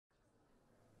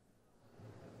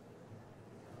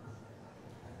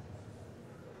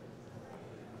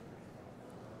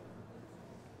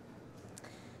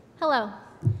Hello,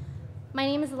 my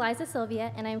name is Eliza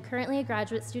Sylvia, and I am currently a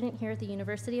graduate student here at the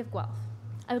University of Guelph.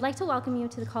 I would like to welcome you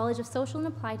to the College of Social and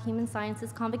Applied Human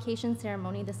Sciences convocation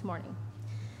ceremony this morning.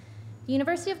 The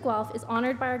University of Guelph is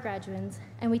honored by our graduates,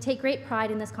 and we take great pride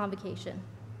in this convocation.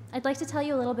 I'd like to tell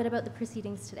you a little bit about the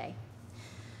proceedings today.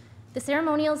 The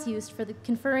ceremonials used for the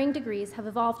conferring degrees have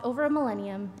evolved over a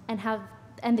millennium,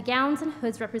 and the gowns and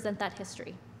hoods represent that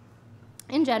history.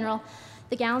 In general,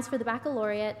 the gowns for the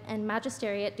baccalaureate and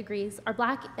magisteriate degrees are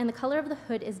black, and the color of the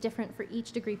hood is different for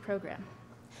each degree program.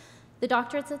 The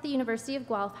doctorates at the University of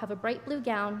Guelph have a bright blue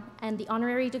gown, and the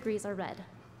honorary degrees are red.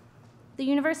 The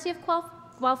University of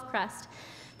Guelph crest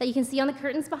that you can see on the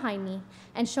curtains behind me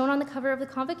and shown on the cover of the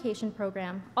convocation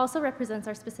program also represents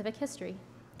our specific history.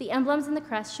 The emblems in the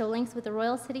crest show links with the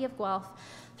royal city of Guelph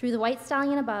through the white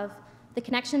stallion above, the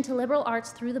connection to liberal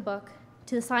arts through the book,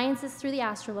 to the sciences through the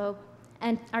astrolabe,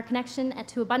 and our connection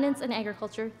to abundance and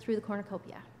agriculture through the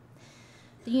cornucopia.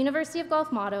 The University of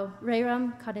Guelph motto,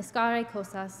 Rerum Coniscare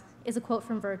Cosas, is a quote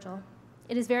from Virgil.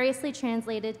 It is variously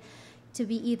translated to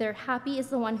be either happy is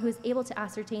the one who is able to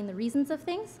ascertain the reasons of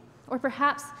things, or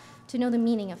perhaps to know the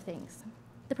meaning of things.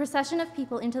 The procession of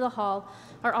people into the hall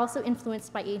are also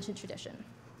influenced by ancient tradition.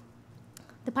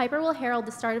 The piper will herald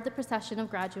the start of the procession of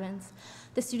graduates,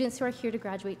 the students who are here to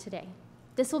graduate today.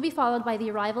 This will be followed by the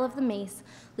arrival of the mace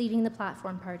leading the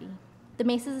platform party. The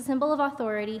mace is a symbol of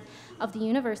authority of the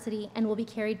university and will be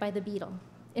carried by the beadle.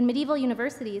 In medieval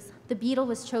universities, the beadle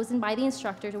was chosen by the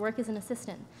instructor to work as an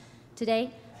assistant.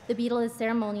 Today, the beadle is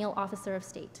ceremonial officer of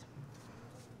state.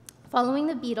 Following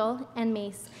the beadle and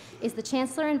mace is the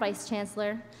chancellor and vice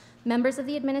chancellor, members of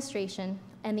the administration,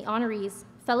 and the honorees,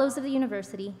 fellows of the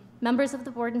university, members of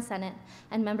the board and senate,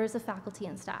 and members of faculty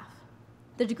and staff.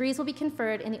 The degrees will be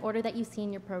conferred in the order that you see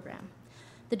in your program.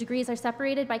 The degrees are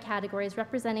separated by categories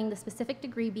representing the specific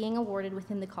degree being awarded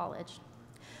within the college.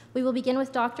 We will begin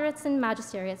with doctorates and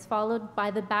magisteriates, followed by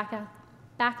the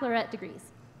baccalaureate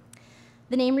degrees.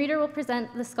 The name reader will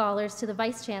present the scholars to the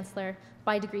vice chancellor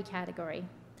by degree category.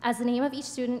 As the name of each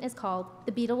student is called,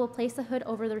 the beadle will place the hood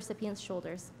over the recipient's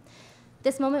shoulders.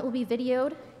 This moment will be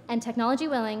videoed, and technology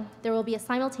willing, there will be a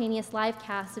simultaneous live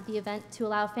cast of the event to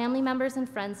allow family members and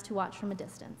friends to watch from a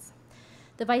distance.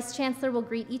 The Vice Chancellor will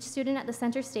greet each student at the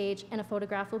center stage, and a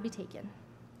photograph will be taken.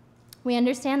 We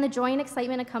understand the joy and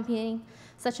excitement accompanying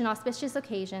such an auspicious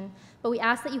occasion, but we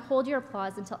ask that you hold your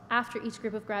applause until after each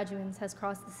group of graduates has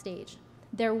crossed the stage.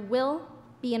 There will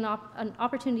be an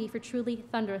opportunity for truly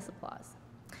thunderous applause.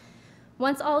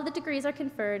 Once all of the degrees are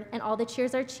conferred and all the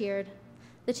cheers are cheered,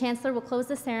 the Chancellor will close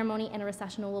the ceremony and a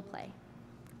recessional will play.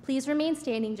 Please remain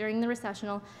standing during the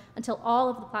recessional until all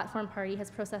of the platform party has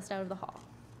processed out of the hall.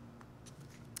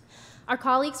 Our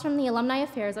colleagues from the Alumni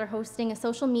Affairs are hosting a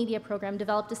social media program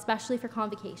developed especially for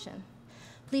convocation.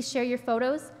 Please share your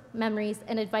photos, memories,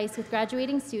 and advice with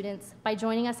graduating students by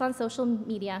joining us on social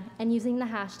media and using the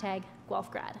hashtag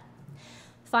GuelphGrad.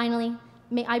 Finally,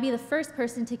 may I be the first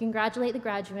person to congratulate the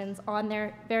graduates on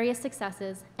their various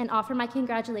successes and offer my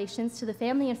congratulations to the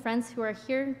family and friends who are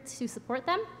here to support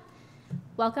them.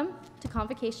 Welcome to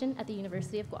Convocation at the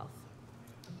University of Guelph.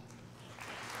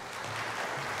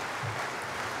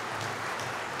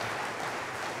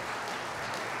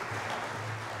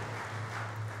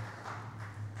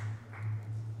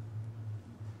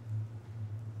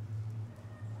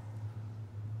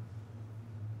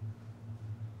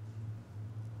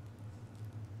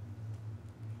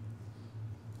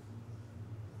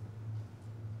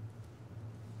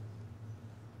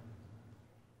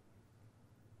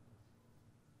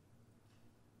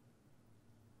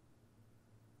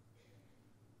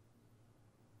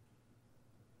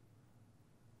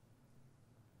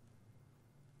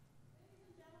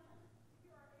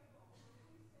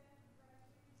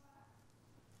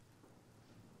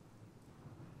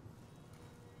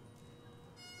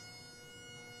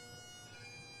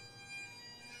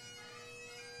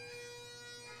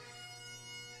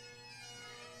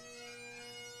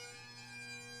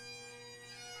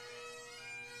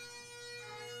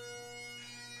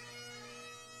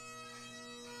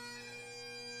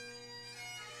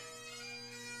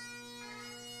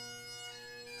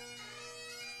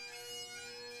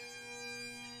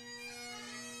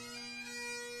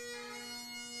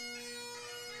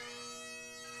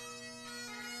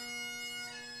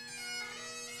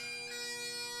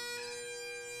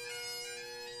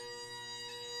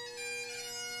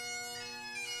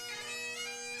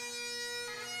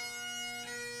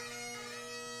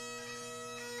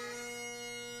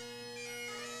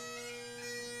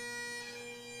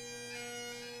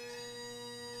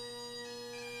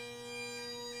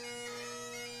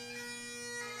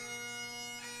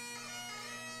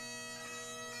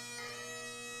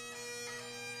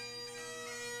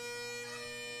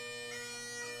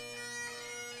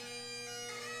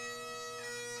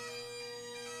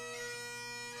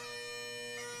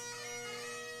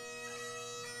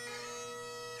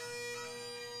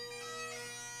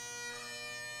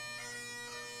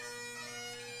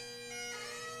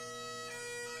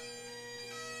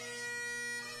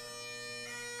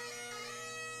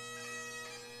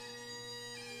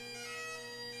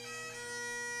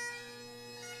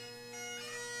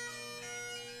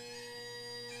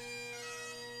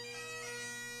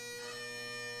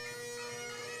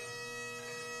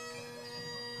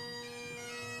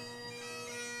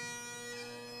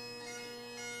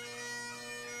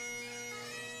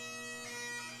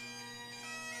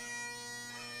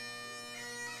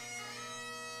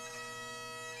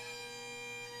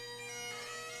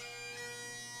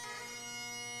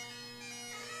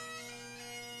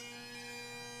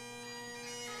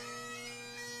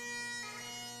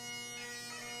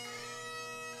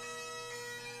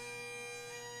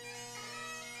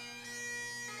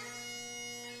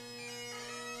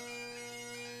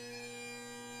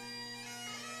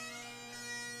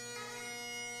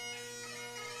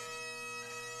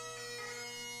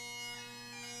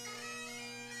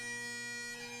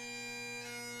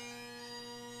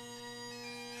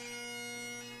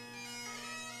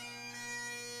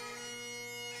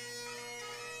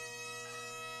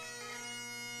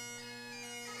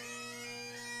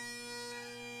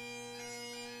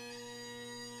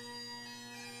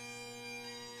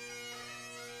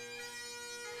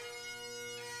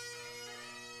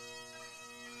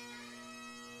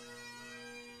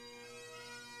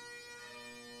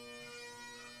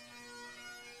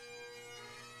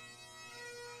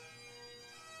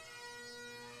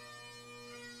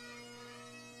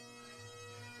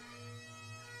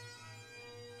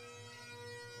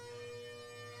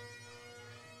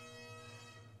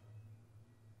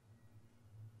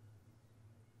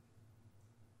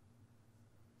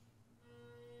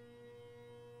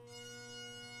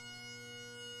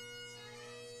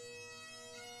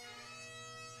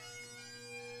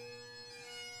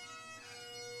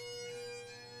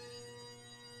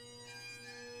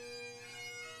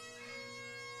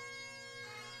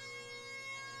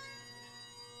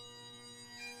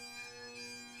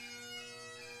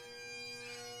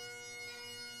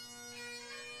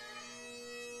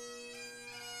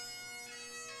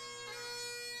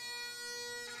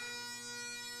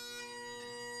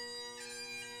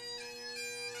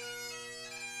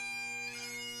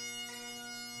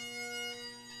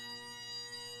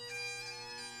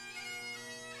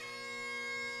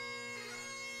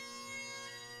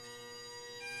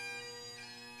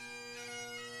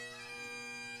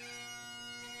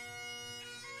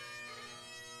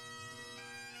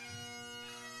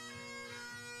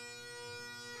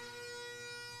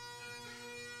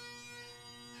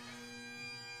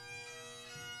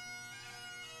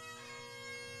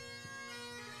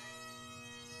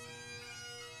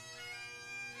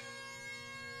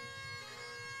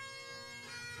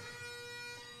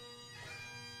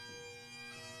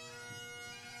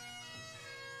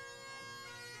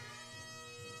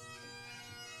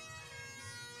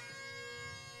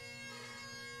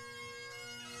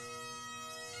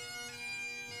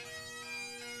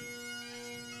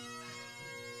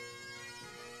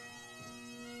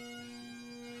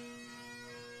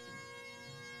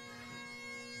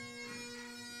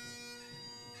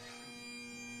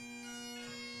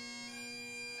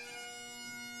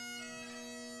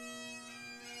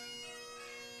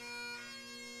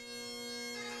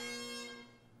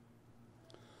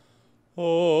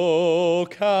 O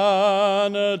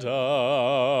Canada,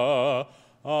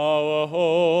 our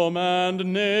home and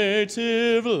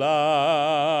native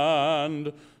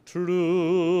land,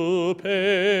 true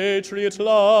patriot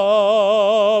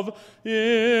love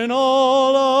in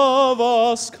all of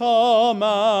us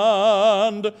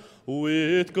command.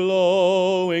 With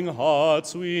glowing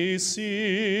hearts we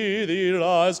see thee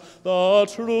rise, the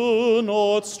true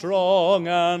north strong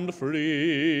and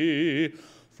free.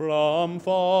 From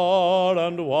far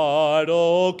and wide,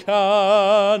 O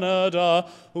Canada,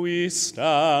 we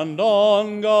stand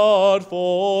on guard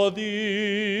for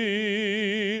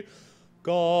thee.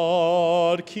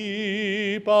 God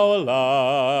keep our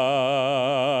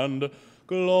land,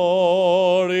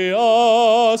 glorious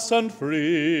and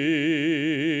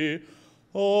free.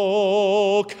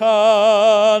 O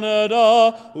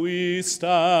Canada, we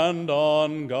stand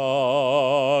on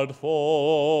guard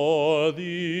for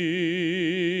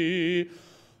thee.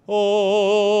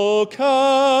 O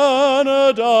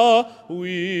Canada,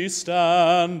 we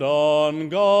stand on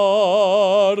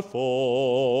guard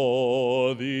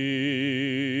for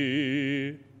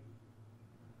thee.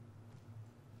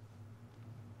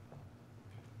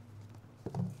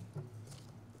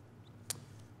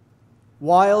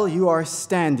 While you are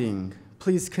standing,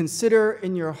 please consider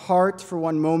in your heart for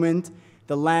one moment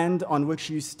the land on which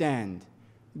you stand.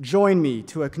 Join me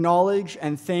to acknowledge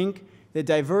and thank the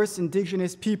diverse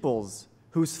indigenous peoples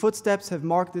whose footsteps have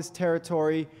marked this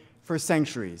territory for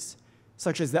centuries,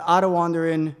 such as the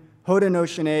Attawandaron,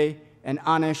 Haudenosaunee, and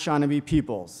Anishinaabe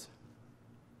peoples.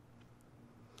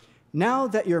 Now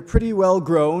that you're pretty well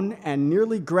grown and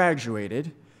nearly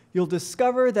graduated, you'll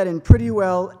discover that in pretty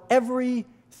well every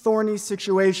thorny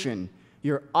situation,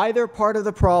 you're either part of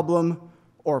the problem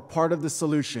or part of the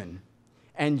solution,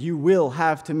 and you will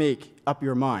have to make up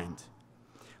your mind.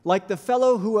 Like the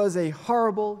fellow who was a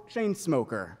horrible chain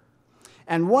smoker,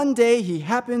 and one day he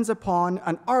happens upon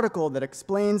an article that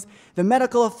explains the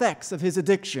medical effects of his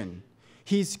addiction.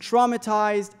 He's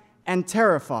traumatized and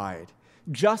terrified,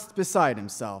 just beside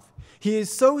himself. He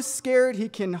is so scared he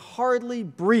can hardly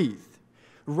breathe.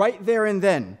 Right there and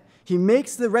then, he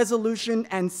makes the resolution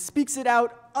and speaks it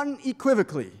out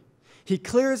unequivocally. He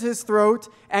clears his throat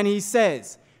and he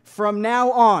says, from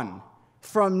now on,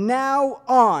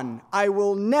 I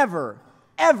will never,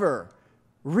 ever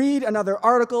read another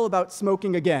article about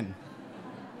smoking again.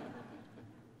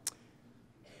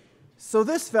 So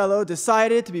this fellow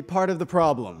decided to be part of the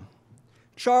problem.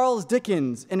 Charles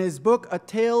Dickens, in his book A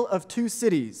Tale of Two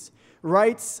Cities,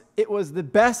 writes, "It was the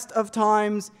best of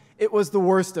times, it was the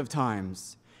worst of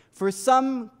times." For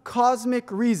some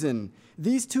cosmic reason,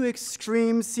 these two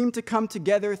extremes seem to come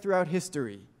together throughout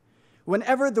history.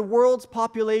 Whenever the world's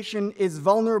population is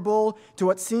vulnerable to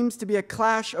what seems to be a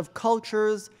clash of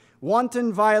cultures,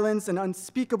 wanton violence, and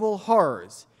unspeakable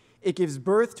horrors, it gives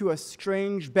birth to a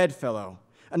strange bedfellow,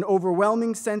 an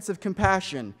overwhelming sense of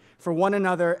compassion for one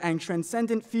another and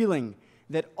transcendent feeling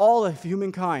that all of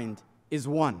humankind is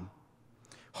one.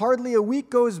 Hardly a week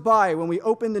goes by when we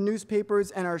open the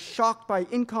newspapers and are shocked by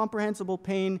incomprehensible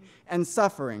pain and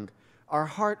suffering. Our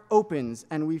heart opens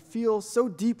and we feel so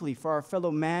deeply for our fellow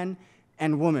man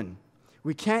and woman.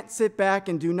 We can't sit back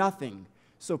and do nothing,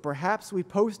 so perhaps we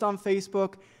post on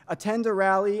Facebook, attend a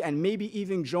rally, and maybe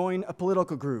even join a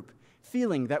political group,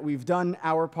 feeling that we've done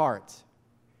our part.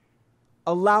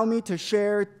 Allow me to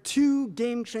share two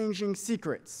game-changing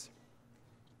secrets.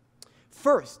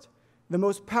 First, the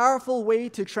most powerful way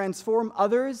to transform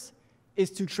others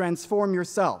is to transform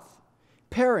yourself.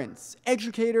 Parents,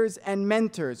 educators, and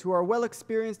mentors who are well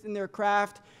experienced in their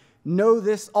craft know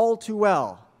this all too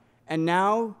well, and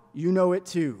now you know it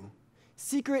too.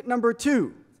 Secret number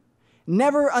two,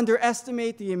 never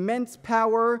underestimate the immense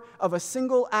power of a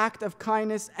single act of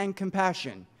kindness and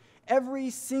compassion. Every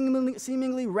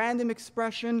seemingly random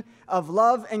expression of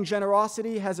love and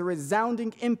generosity has a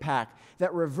resounding impact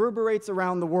that reverberates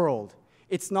around the world.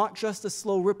 It's not just a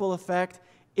slow ripple effect,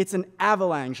 it's an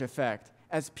avalanche effect,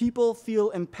 as people feel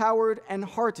empowered and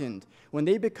heartened when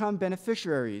they become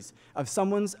beneficiaries of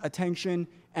someone's attention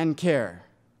and care.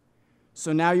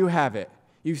 So now you have it.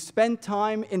 You've spent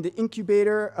time in the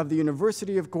incubator of the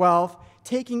University of Guelph,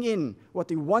 taking in what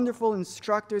the wonderful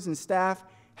instructors and staff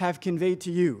have conveyed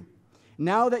to you.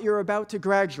 Now that you're about to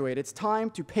graduate, it's time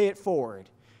to pay it forward.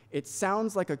 It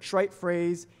sounds like a trite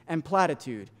phrase and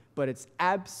platitude, but it's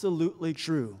absolutely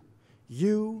true.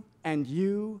 You and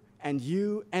you and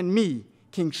you and me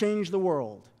can change the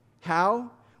world.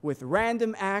 How? With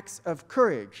random acts of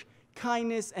courage,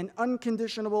 kindness, and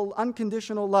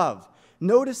unconditional love.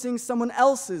 Noticing someone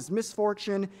else's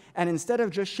misfortune, and instead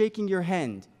of just shaking your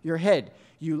head,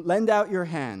 you lend out your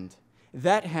hand.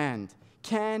 That hand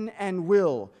can and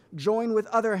will join with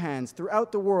other hands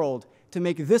throughout the world to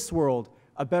make this world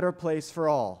a better place for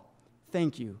all.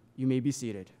 Thank you. You may be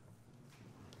seated.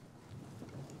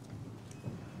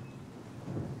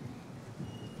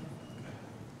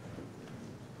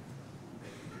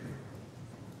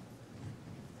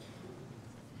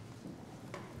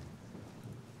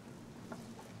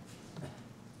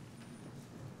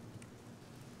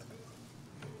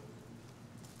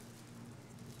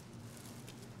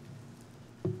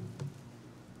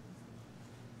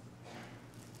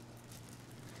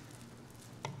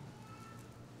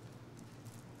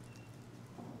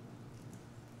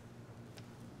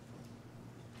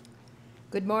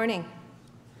 Good morning.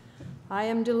 I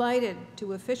am delighted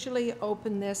to officially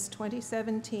open this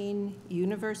 2017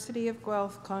 University of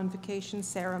Guelph Convocation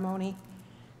Ceremony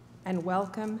and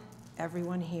welcome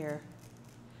everyone here.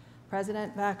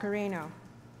 President Vaccarino,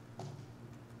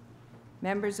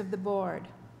 members of the board,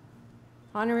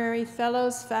 honorary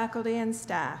fellows, faculty and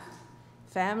staff,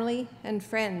 family and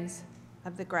friends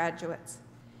of the graduates.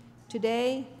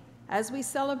 Today, as we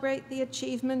celebrate the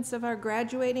achievements of our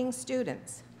graduating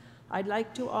students, I'd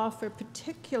like to offer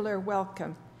particular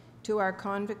welcome to our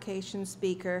convocation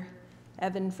speaker,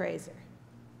 Evan Fraser.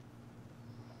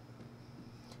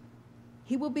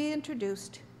 He will be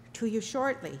introduced to you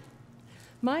shortly.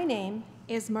 My name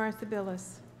is Martha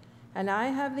Billis, and I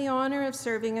have the honor of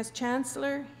serving as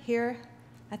Chancellor here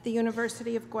at the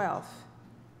University of Guelph.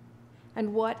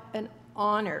 And what an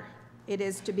honor it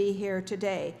is to be here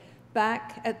today,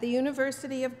 back at the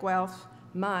University of Guelph,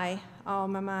 my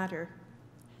alma mater.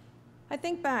 I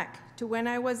think back to when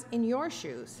I was in your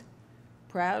shoes,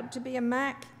 proud to be a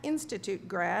Mac Institute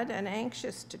grad and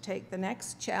anxious to take the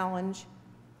next challenge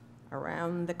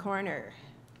around the corner.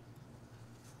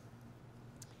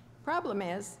 Problem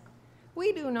is,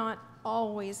 we do not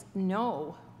always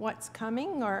know what's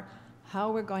coming or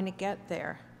how we're going to get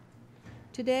there.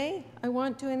 Today, I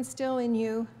want to instill in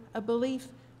you a belief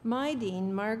my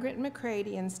dean, Margaret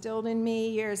McCready, instilled in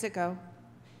me years ago.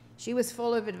 She was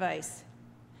full of advice.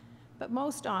 But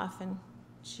most often,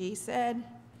 she said,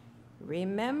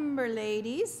 remember,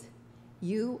 ladies,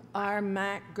 you are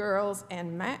Mac girls,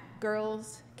 and Mac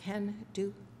girls can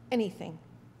do anything.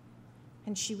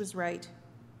 And she was right.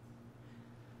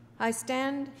 I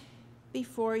stand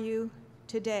before you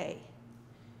today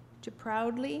to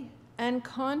proudly and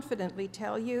confidently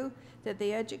tell you that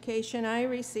the education I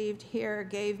received here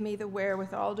gave me the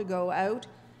wherewithal to go out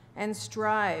and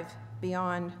strive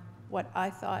beyond what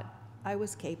I thought I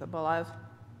was capable of.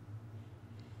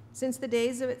 Since the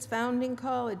days of its founding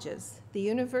colleges, the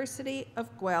University of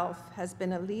Guelph has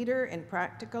been a leader in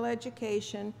practical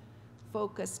education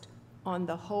focused on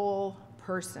the whole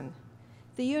person.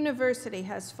 The university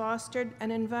has fostered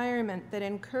an environment that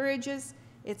encourages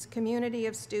its community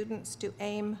of students to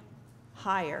aim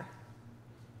higher,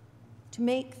 to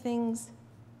make things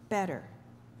better,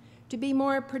 to be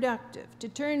more productive, to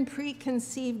turn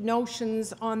preconceived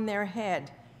notions on their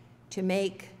head, to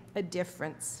make a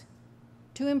difference,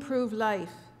 to improve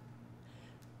life.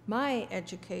 My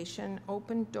education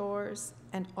opened doors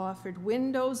and offered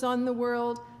windows on the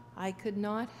world I could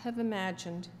not have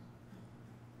imagined.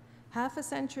 Half a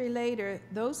century later,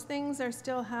 those things are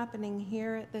still happening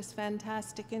here at this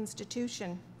fantastic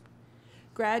institution.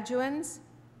 Graduates,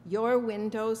 your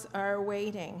windows are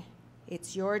waiting.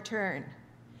 It's your turn.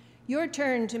 Your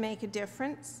turn to make a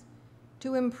difference,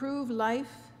 to improve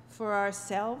life for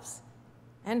ourselves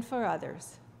and for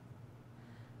others.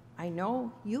 I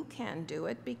know you can do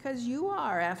it because you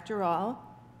are, after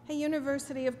all, a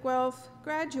University of Guelph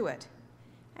graduate.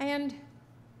 And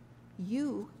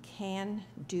you can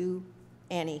do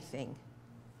anything.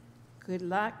 Good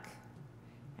luck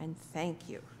and thank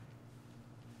you.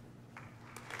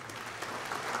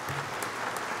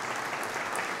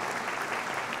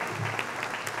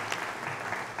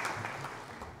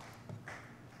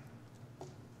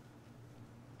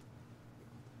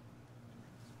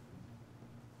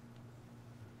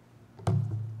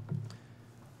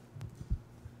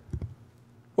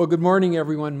 Well, good morning,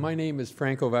 everyone. My name is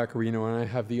Franco Vaccarino, and I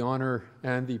have the honor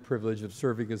and the privilege of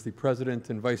serving as the President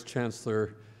and Vice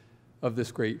Chancellor of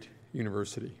this great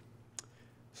university.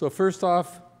 So first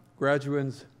off,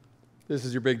 graduates, this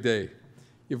is your big day.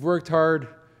 You've worked hard,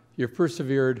 you've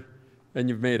persevered, and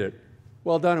you've made it.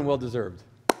 Well done and well deserved.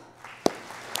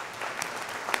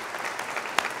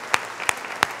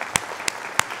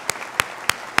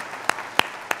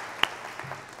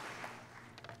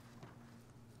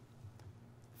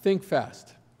 Think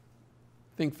fast.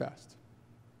 Think fast.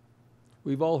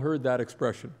 We've all heard that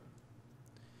expression.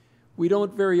 We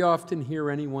don't very often hear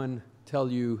anyone tell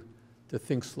you to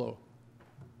think slow,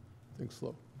 think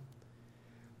slow.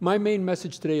 My main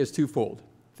message today is twofold.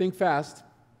 Think fast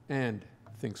and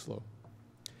think slow.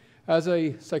 As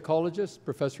a psychologist,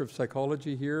 professor of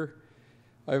psychology here,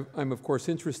 I'm of course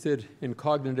interested in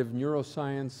cognitive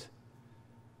neuroscience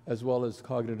as well as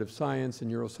cognitive science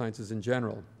and neurosciences in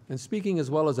general. And speaking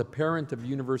as well as a parent of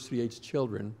university-aged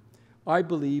children, I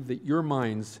believe that your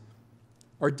minds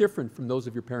are different from those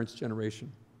of your parents'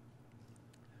 generation.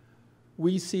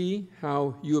 We see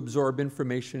how you absorb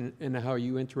information and how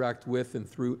you interact with and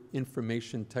through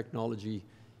information technology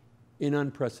in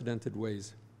unprecedented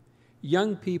ways.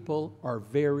 Young people are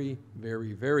very,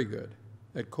 very, very good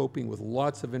at coping with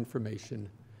lots of information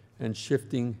and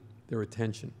shifting their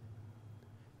attention.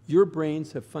 Your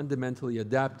brains have fundamentally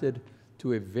adapted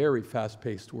to a very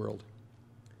fast-paced world.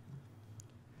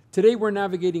 Today we're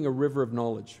navigating a river of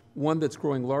knowledge, one that's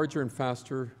growing larger and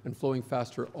flowing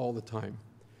faster all the time.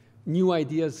 New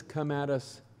ideas come at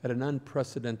us at an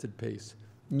unprecedented pace,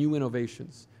 new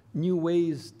innovations, new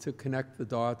ways to connect the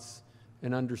dots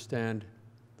and understand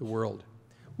the world.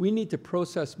 We need to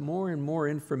process more and more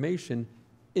information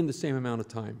in the same amount of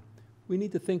time. We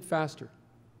need to think faster.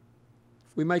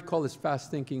 We might call this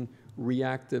fast thinking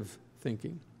reactive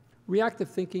thinking. Reactive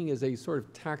thinking is a sort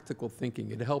of tactical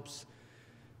thinking.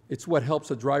 It's what helps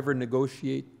a driver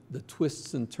negotiate the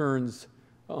twists and turns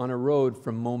on a road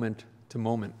from moment to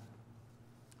moment.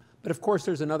 But of course,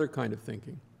 there's another kind of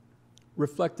thinking,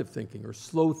 reflective thinking or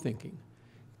slow thinking.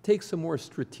 It takes a more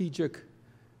strategic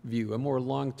view, a more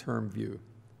long-term view.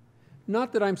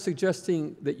 Not that I'm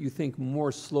suggesting that you think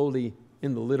more slowly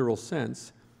in the literal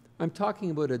sense. I'm talking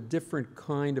about a different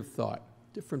kind of thought,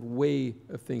 different way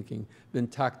of thinking than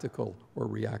tactical or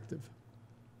reactive.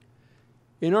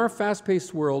 In our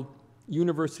fast-paced world,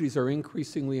 universities are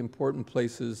increasingly important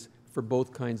places for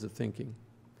both kinds of thinking.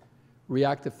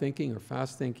 Reactive thinking or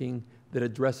fast thinking that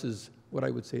addresses what I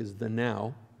would say is the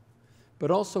now,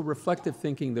 but also reflective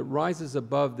thinking that rises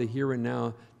above the here and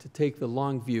now to take the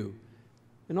long view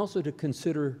and also to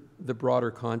consider the broader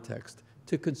context,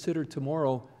 to consider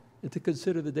tomorrow and to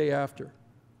consider the day after.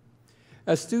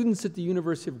 As students at the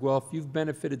University of Guelph, you've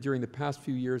benefited during the past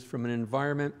few years from an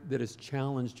environment that has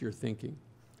challenged your thinking,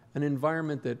 an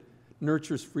environment that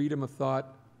nurtures freedom of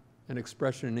thought and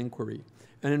expression and inquiry,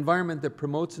 an environment that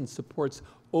promotes and supports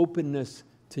openness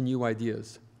to new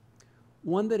ideas,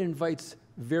 one that invites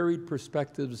varied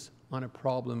perspectives on a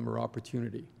problem or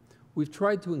opportunity. We've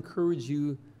tried to encourage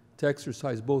you to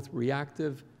exercise both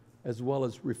reactive as well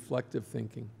as reflective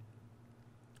thinking.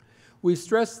 We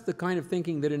stress the kind of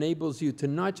thinking that enables you to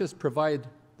not just provide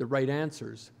the right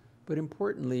answers, but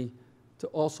importantly, to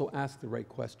also ask the right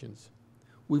questions.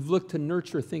 We've looked to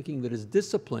nurture thinking that is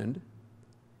disciplined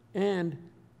and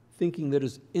thinking that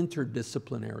is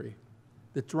interdisciplinary,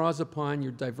 that draws upon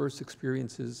your diverse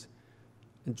experiences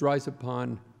and draws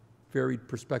upon varied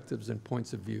perspectives and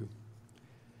points of view.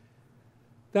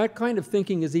 That kind of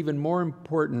thinking is even more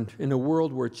important in a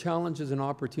world where challenges and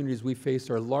opportunities we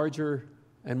face are larger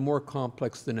and more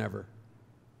complex than ever.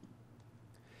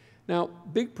 Now,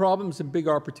 big problems and big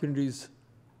opportunities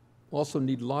also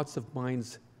need lots of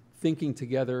minds thinking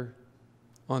together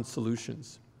on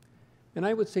solutions. And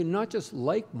I would say not just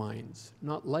like minds,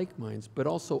 but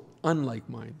also unlike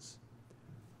minds.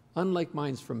 Unlike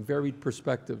minds from varied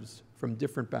perspectives, from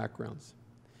different backgrounds.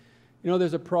 You know,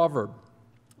 there's a proverb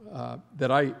that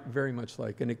I very much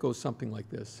like, and it goes something like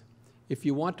this. If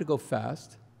you want to go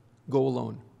fast, go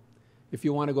alone. If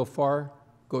you want to go far,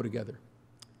 go together.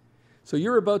 So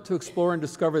you're about to explore and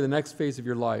discover the next phase of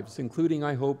your lives, including,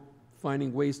 I hope,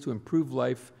 finding ways to improve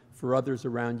life for others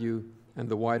around you and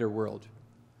the wider world.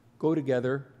 Go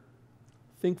together,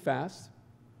 think fast,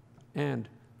 and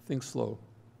think slow.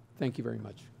 Thank you very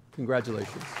much.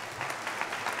 Congratulations.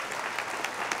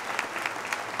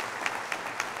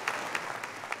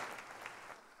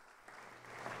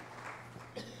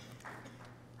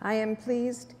 I am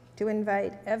pleased to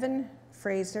invite Evan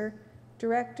Fraser,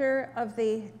 Director of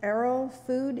the Errol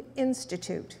Food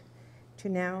Institute, to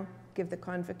now give the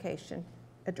convocation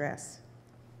address.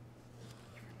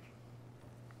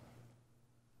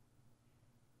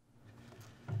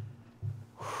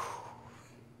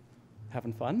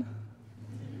 Having fun?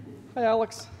 Hi,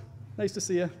 Alex. Nice to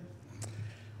see you.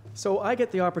 So I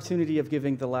get the opportunity of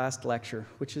giving the last lecture,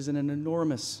 which is an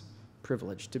enormous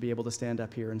privilege to be able to stand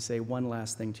up here and say one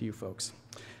last thing to you folks.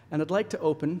 And I'd like to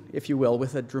open, if you will,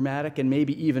 with a dramatic and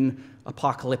maybe even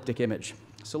apocalyptic image.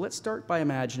 So let's start by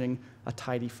imagining a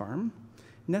tidy farm,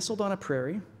 nestled on a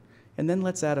prairie, and then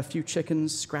let's add a few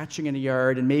chickens scratching in a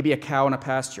yard and maybe a cow in a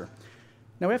pasture.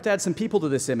 Now we have to add some people to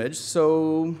this image,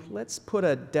 so let's put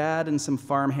a dad and some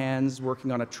farm hands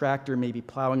working on a tractor, maybe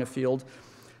plowing a field,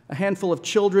 A handful of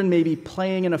children maybe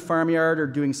playing in a farmyard or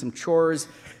doing some chores.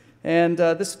 And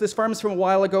this farm is from a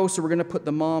while ago, so we're going to put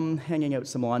the mom hanging out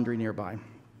some laundry nearby.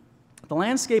 The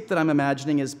landscape that I'm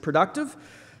imagining is productive,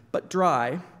 but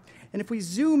dry. And if we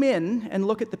zoom in and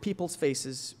look at the people's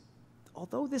faces,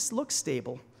 although this looks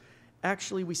stable,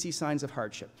 actually we see signs of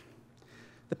hardship.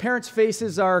 The parents'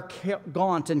 faces are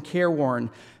gaunt and careworn,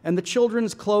 and the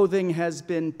children's clothing has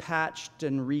been patched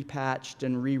and repatched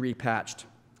and re-repatched.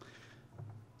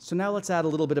 So now let's add a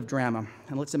little bit of drama,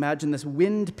 and let's imagine this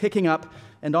wind picking up,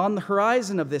 and on the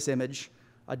horizon of this image,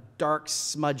 a dark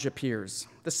smudge appears.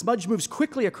 The smudge moves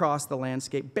quickly across the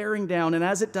landscape, bearing down, and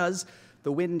as it does,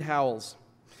 the wind howls.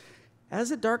 As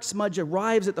the dark smudge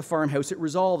arrives at the farmhouse, it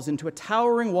resolves into a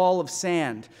towering wall of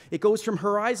sand. It goes from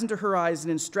horizon to horizon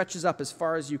and stretches up as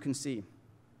far as you can see.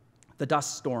 The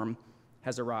dust storm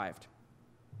has arrived.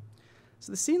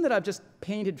 So the scene that I've just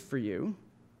painted for you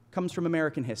comes from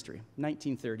American history,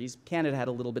 1930s. Canada had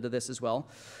a little bit of this as well.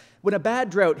 When a bad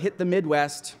drought hit the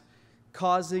Midwest,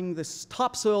 causing the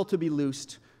topsoil to be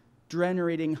loosed,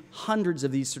 generating hundreds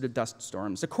of these sort of dust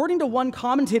storms. According to one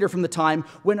commentator from the time,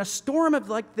 when a storm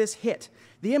like this hit,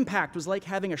 the impact was like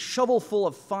having a shovel full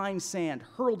of fine sand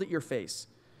hurled at your face.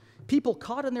 People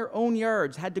caught in their own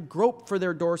yards had to grope for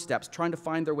their doorsteps, trying to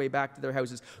find their way back to their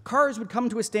houses. Cars would come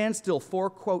to a standstill for,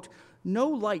 quote, "No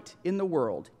light in the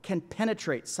world can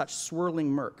penetrate such swirling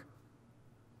murk."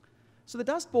 So the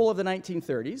Dust Bowl of the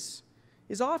 1930s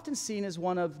is often seen as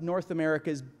one of North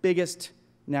America's biggest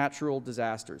natural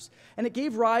disasters. And it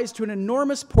gave rise to an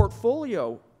enormous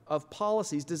portfolio of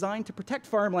policies designed to protect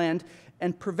farmland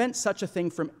and prevent such a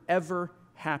thing from ever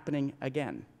happening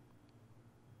again.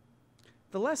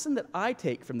 The lesson that I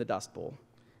take from the Dust Bowl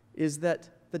is that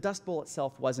the Dust Bowl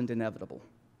itself wasn't inevitable.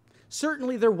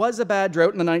 Certainly there was a bad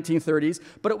drought in the 1930s,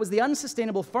 but it was the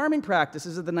unsustainable farming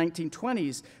practices of the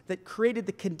 1920s that created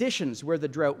the conditions where the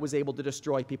drought was able to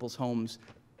destroy people's homes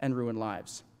and ruin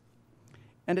lives.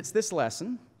 And it's this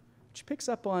lesson, which picks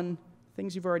up on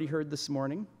things you've already heard this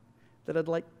morning, that I'd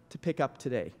like to pick up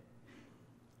today.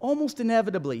 Almost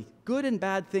inevitably, good and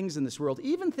bad things in this world,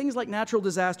 even things like natural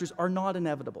disasters, are not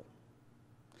inevitable.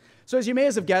 So as you may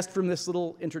have guessed from this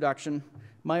little introduction,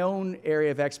 my own area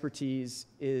of expertise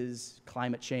is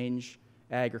climate change,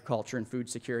 agriculture, and food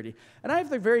security. And I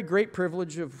have the very great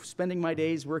privilege of spending my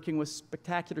days working with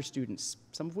spectacular students,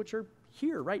 some of which are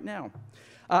here right now.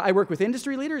 I work with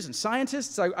industry leaders and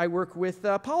scientists. I work with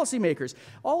policymakers,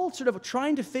 all sort of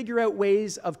trying to figure out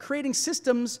ways of creating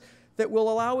systems that will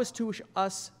allow us to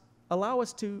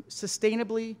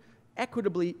sustainably,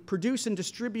 equitably produce and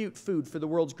distribute food for the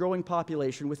world's growing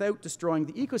population without destroying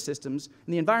the ecosystems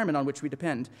and the environment on which we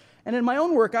depend. And in my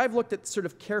own work, I've looked at sort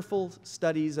of careful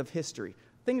studies of history.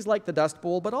 Things like the Dust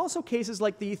Bowl, but also cases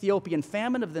like the Ethiopian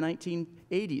famine of the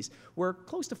 1980s, where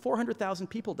close to 400,000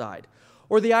 people died.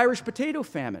 Or the Irish potato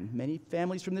famine. Many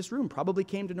families from this room probably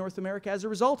came to North America as a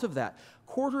result of that. A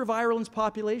quarter of Ireland's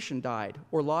population died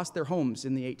or lost their homes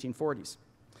in the 1840s.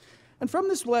 And from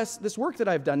this work that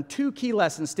I've done, two key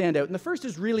lessons stand out. And the first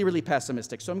is really, really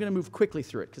pessimistic, so I'm going to move quickly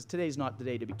through it, because today's not the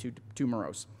day to be too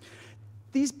morose.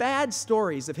 These bad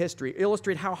stories of history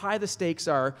illustrate how high the stakes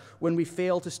are when we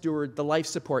fail to steward the life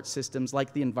support systems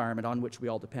like the environment on which we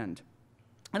all depend.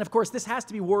 And of course, this has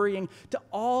to be worrying to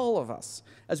all of us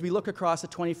as we look across the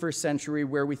 21st century,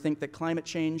 where we think that climate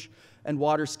change and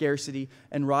water scarcity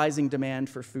and rising demand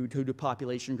for food due to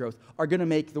population growth are going to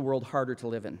make the world harder to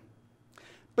live in.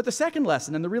 But the second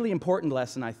lesson, and the really important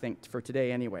lesson, I think, for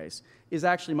today anyways, is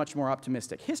actually much more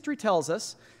optimistic. History tells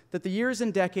us that the years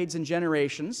and decades and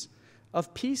generations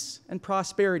of peace and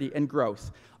prosperity and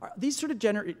growth, these sort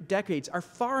of decades are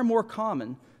far more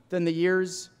common than the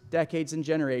years, decades, and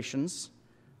generations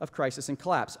of crisis and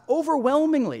collapse.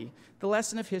 Overwhelmingly, the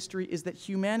lesson of history is that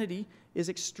humanity is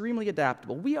extremely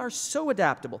adaptable. We are so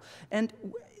adaptable. And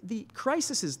the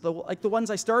crises, like the ones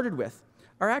I started with,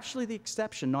 are actually the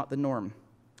exception, not the norm.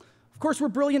 Of course, we're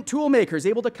brilliant tool makers,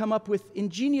 able to come up with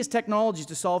ingenious technologies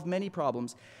to solve many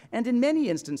problems. And in many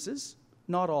instances,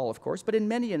 not all, of course, but in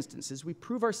many instances, we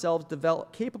prove ourselves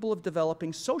capable of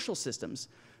developing social systems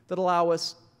that allow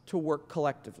us to work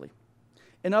collectively.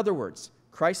 In other words,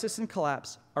 crisis and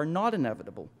collapse are not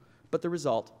inevitable, but the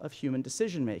result of human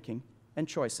decision-making and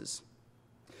choices.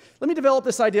 Let me develop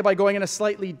this idea by going in a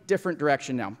slightly different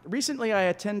direction now. Recently, I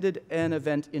attended an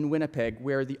event in Winnipeg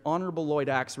where the Honorable Lloyd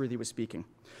Axworthy was speaking.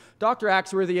 Dr.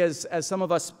 Axworthy, as some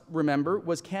of us remember,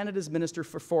 was Canada's Minister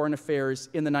for Foreign Affairs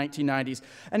in the 1990s,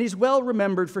 and he's well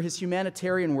remembered for his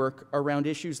humanitarian work around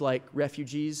issues like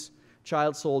refugees,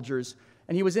 child soldiers,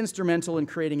 and he was instrumental in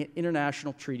creating an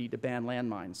international treaty to ban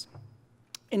landmines.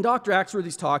 In Dr.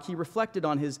 Axworthy's talk, he reflected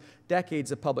on his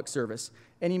decades of public service,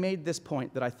 and he made this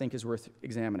point that I think is worth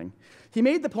examining. He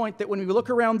made the point that when we look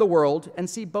around the world and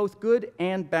see both good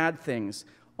and bad things,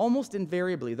 almost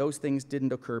invariably those things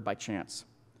didn't occur by chance.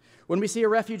 When we see a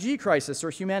refugee crisis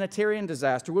or humanitarian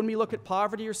disaster, when we look at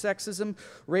poverty or sexism,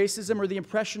 racism, or the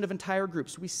oppression of entire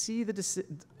groups, we see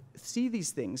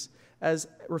these things as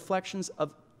reflections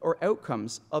of or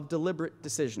outcomes of deliberate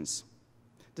decisions.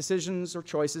 Decisions or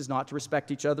choices not to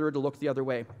respect each other or to look the other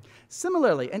way.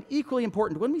 Similarly, and equally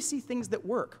important, when we see things that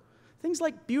work, things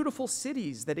like beautiful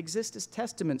cities that exist as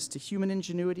testaments to human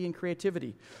ingenuity and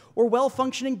creativity, or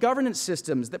well-functioning governance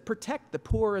systems that protect the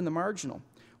poor and the marginal,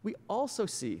 we also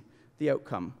see the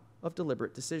outcome of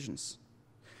deliberate decisions.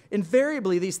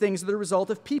 Invariably, these things are the result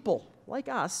of people, like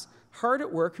us, hard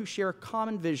at work who share a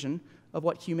common vision of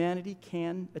what humanity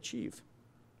can achieve.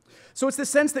 So it's the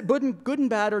sense that good and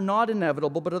bad are not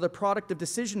inevitable, but are the product of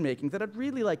decision-making that I'd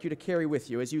really like you to carry with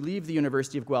you as you leave the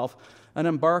University of Guelph and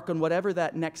embark on whatever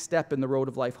that next step in the road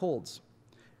of life holds.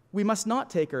 We must not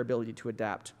take our ability to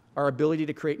adapt, our ability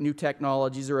to create new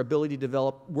technologies, or ability to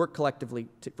develop work collectively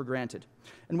for granted.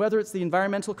 And whether it's the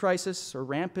environmental crisis or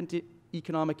rampant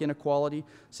economic inequality,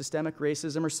 systemic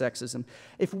racism, or sexism,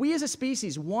 if we as a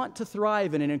species want to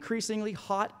thrive in an increasingly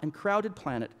hot and crowded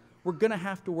planet, we're going to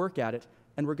have to work at it,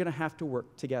 and we're going to have to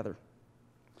work together.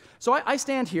 So I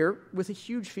stand here with a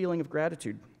huge feeling of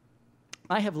gratitude.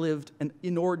 I have lived an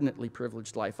inordinately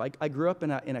privileged life. I grew up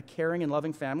in a caring and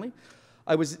loving family.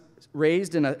 I was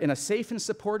raised in a safe and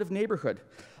supportive neighborhood.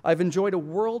 I've enjoyed a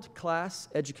world-class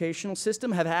educational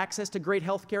system, have access to great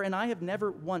health care, and I have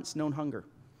never once known hunger.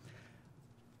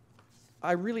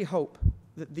 I really hope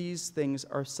that these things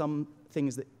are some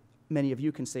things that many of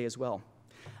you can say as well.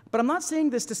 But I'm not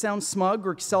saying this to sound smug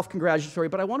or self-congratulatory,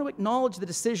 but I want to acknowledge the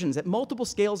decisions at multiple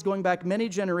scales going back many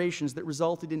generations that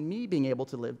resulted in me being able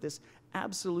to live this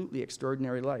absolutely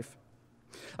extraordinary life.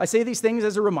 I say these things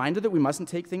as a reminder that we mustn't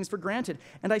take things for granted,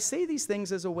 and I say these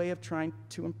things as a way of trying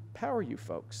to empower you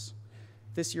folks,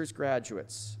 this year's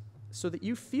graduates, so that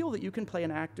you feel that you can play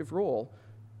an active role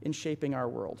in shaping our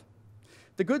world.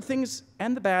 The good things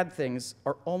and the bad things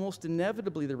are almost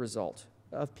inevitably the result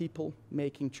of people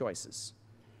making choices.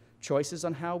 Choices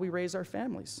on how we raise our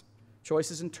families,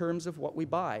 choices in terms of what we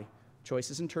buy,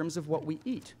 choices in terms of what we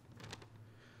eat.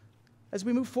 As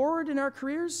we move forward in our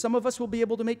careers, some of us will be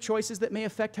able to make choices that may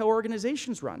affect how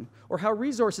organizations run, or how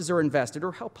resources are invested,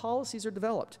 or how policies are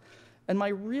developed. And my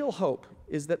real hope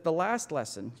is that the last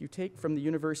lesson you take from the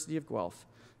University of Guelph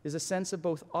is a sense of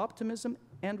both optimism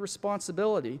and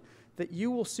responsibility that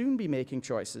you will soon be making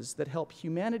choices that help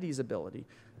humanity's ability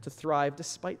to thrive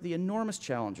despite the enormous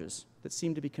challenges that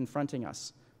seem to be confronting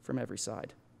us from every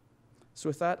side. So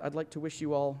with that, I'd like to wish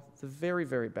you all the very,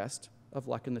 very best of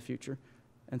luck in the future,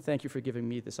 and thank you for giving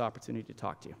me this opportunity to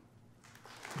talk to you.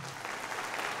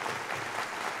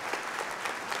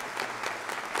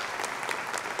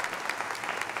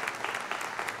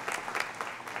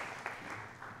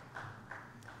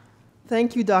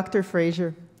 Thank you, Dr.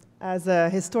 Fraser. As a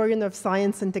historian of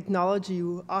science and technology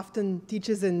who often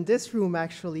teaches in this room,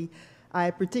 actually,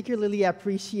 I particularly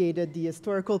appreciated the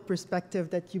historical perspective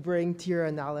that you bring to your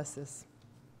analysis.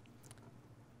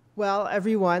 Well,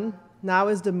 everyone, now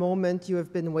is the moment you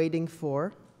have been waiting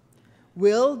for.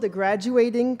 Will the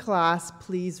graduating class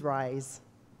please rise?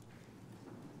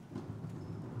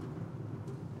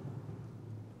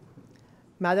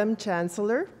 Madam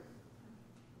Chancellor,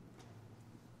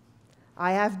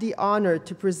 I have the honor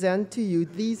to present to you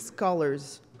these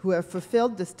scholars who have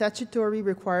fulfilled the statutory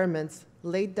requirements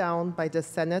laid down by the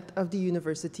Senate of the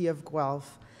University of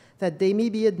Guelph, that they may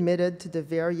be admitted to the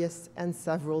various and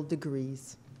several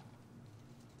degrees.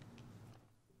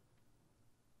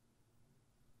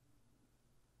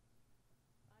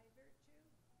 By virtue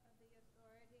of the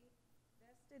authority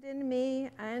vested in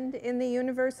me and in the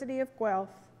University of Guelph,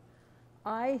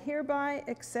 I hereby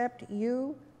accept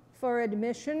you for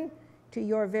admission to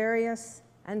your various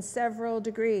and several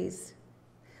degrees,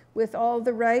 with all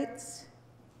the rights,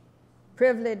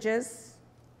 privileges,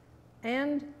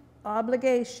 and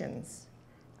obligations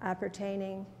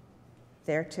appertaining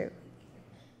thereto.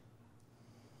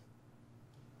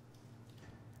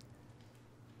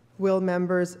 Will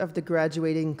members of the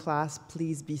graduating class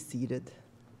please be seated?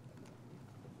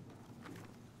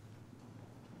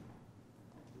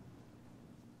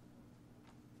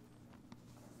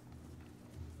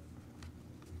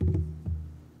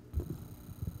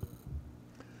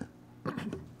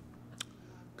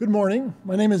 Good morning.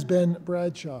 My name is Ben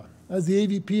Bradshaw. As the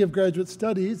AVP of Graduate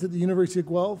Studies at the University of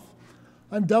Guelph,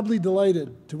 I'm doubly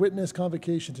delighted to witness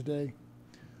convocation today.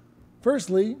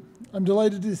 Firstly, I'm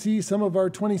delighted to see some of our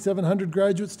 2,700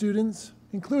 graduate students,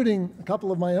 including a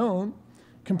couple of my own,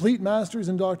 complete master's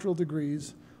and doctoral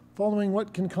degrees, following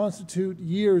what can constitute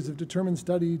years of determined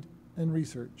study and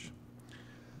research.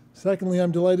 Secondly,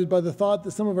 I'm delighted by the thought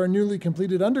that some of our newly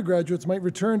completed undergraduates might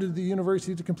return to the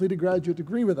university to complete a graduate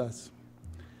degree with us.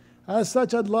 As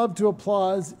such, I'd love to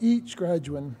applaud each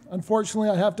graduate. Unfortunately,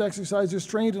 I have to exercise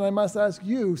restraint, and I must ask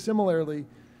you, similarly,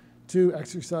 to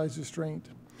exercise restraint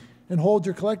and hold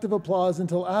your collective applause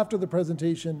until after the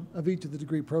presentation of each of the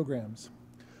degree programs.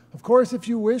 Of course, if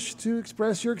you wish to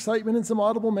express your excitement in some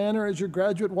audible manner as your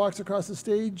graduate walks across the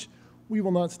stage, we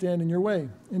will not stand in your way.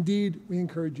 Indeed, we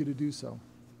encourage you to do so.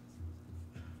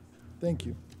 Thank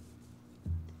you.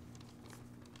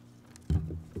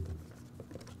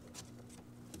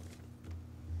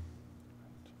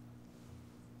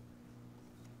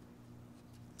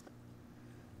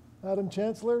 Madam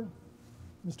Chancellor,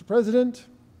 Mr. President,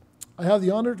 I have the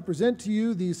honor to present to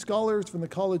you these scholars from the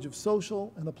College of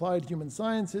Social and Applied Human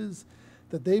Sciences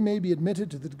that they may be admitted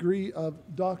to the degree of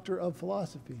Doctor of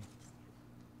Philosophy.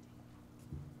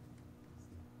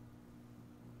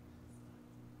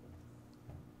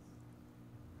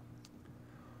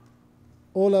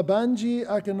 Olabanji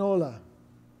Akinola.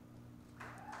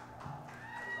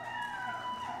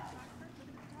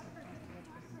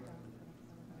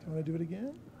 Do you want to do it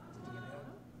again?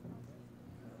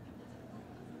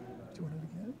 Do you want it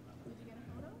again? Did you get a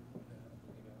photo?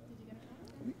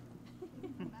 Did you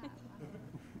get a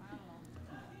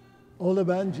photo?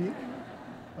 Olabanji.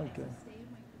 Okay.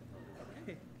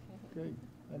 Great.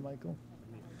 Hi, Michael.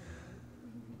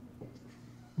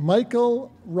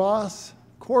 Michael Ross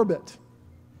Corbett.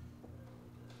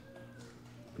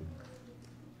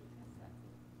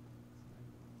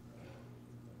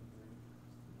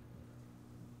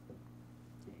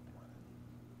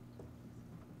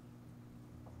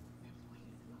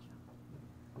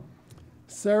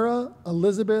 Sarah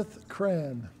Elizabeth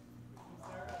Cran.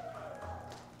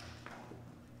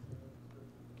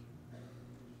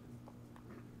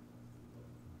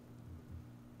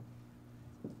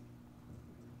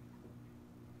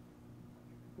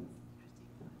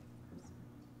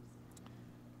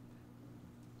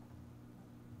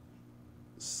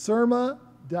 Surma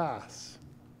Das.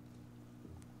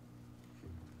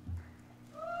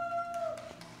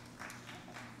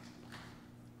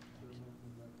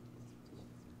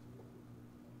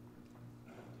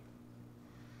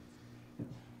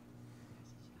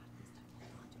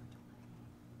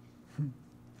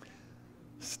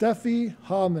 Steffi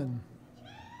Hamann.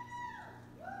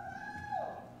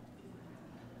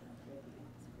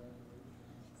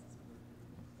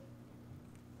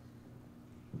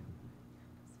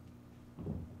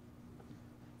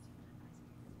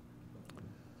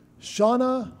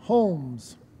 Shauna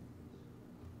Holmes.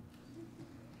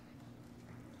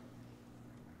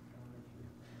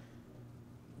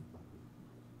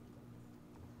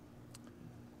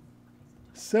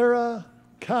 Sarah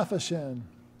Kafashan.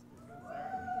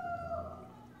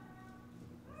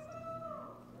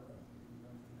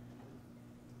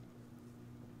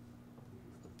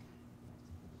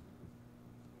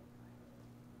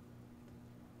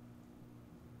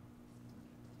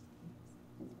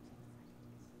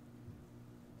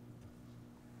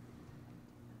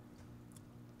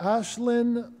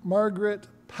 Ashlyn Margaret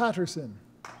Patterson.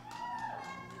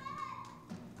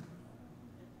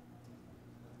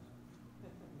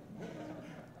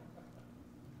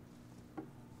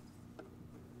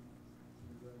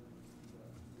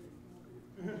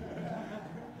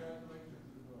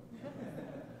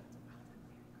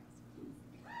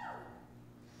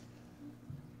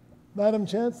 Madam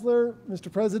Chancellor,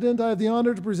 Mr. President, I have the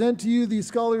honor to present to you these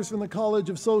scholars from the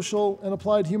College of Social and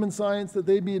Applied Human Science that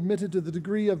they be admitted to the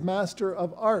degree of Master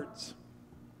of Arts.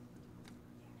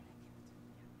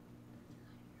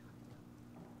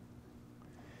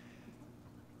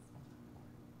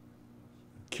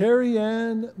 Carrie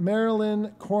Ann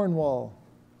Marilyn Cornwall.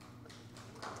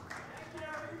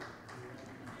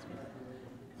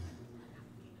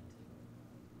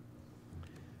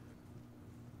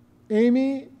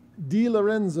 Amy Di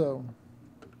Lorenzo.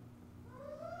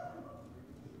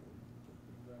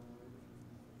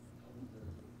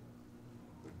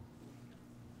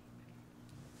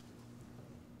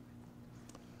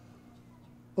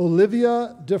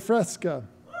 Olivia DeFresca.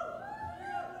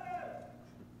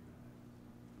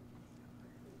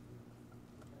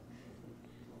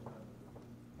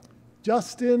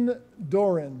 Justin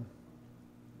Doran.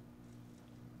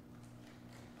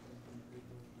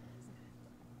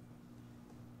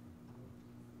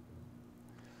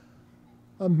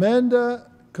 Amanda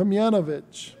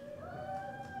Komjanovich.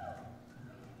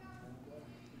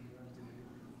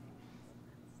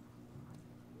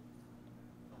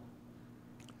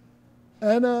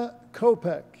 Anna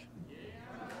Kopek.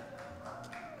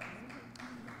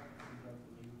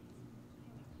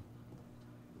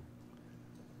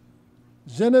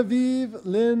 Genevieve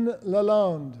Lynn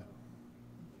Lalonde.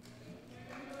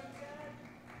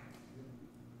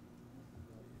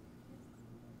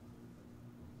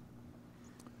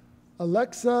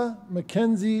 Alexa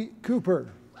Mackenzie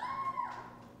Cooper.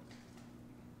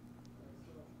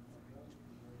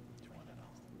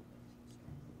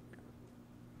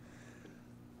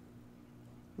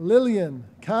 Lillian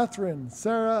Catherine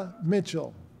Sarah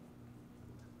Mitchell.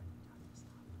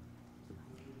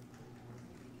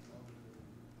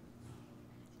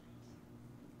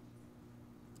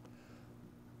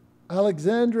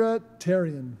 Alexandra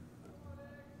Terrian.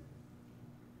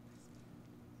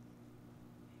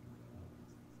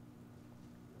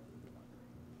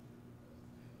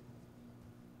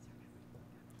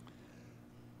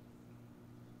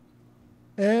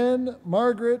 Anne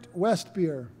Margaret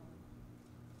Westbier.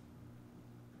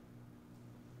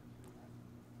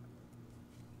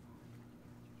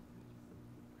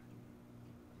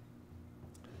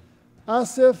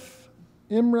 Asif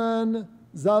Imran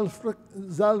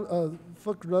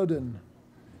Zalfukrodin.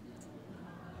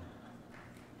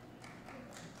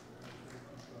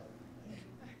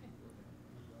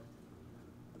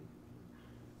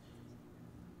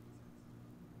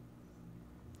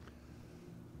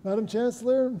 Madam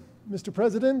Chancellor, Mr.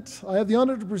 President, I have the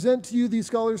honor to present to you these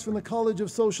scholars from the College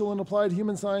of Social and Applied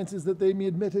Human Sciences that they be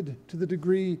admitted to the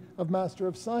degree of Master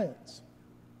of Science.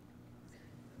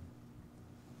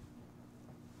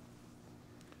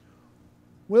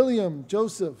 William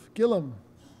Joseph Gillum.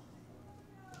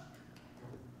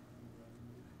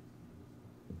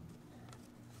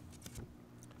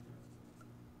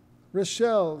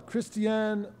 Rochelle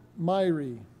Christiane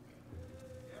Myrie.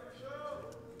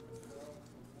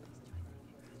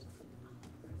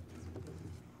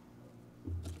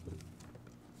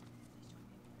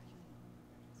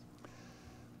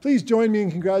 Please join me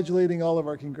in congratulating all of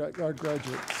our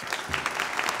graduates.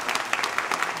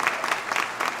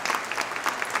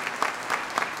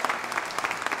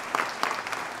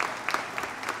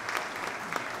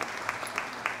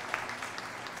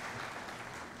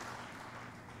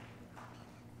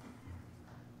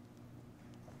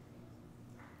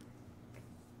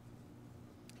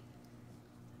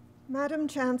 Madam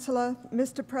Chancellor,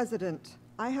 Mr. President,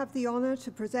 I have the honor to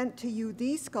present to you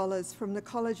these scholars from the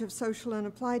College of Social and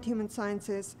Applied Human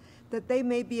Sciences that they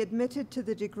may be admitted to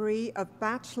the degree of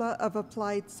Bachelor of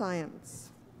Applied Science.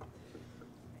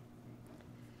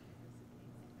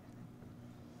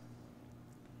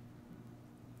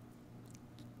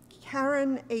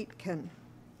 Karen Aitken.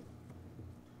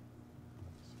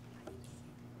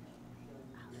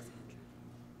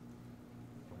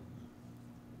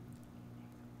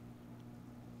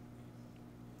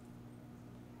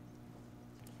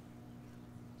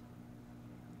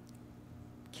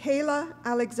 Kayla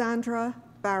Alexandra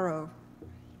Barrow.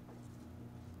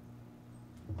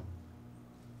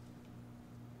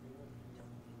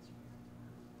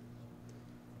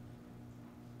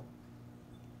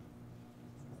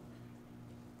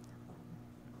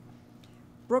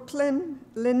 Brooklyn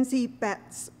Lindsay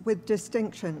Betts with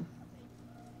distinction.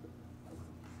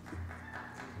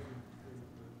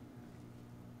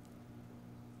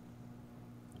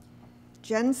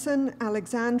 Jensen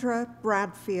Alexandra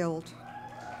Bradfield.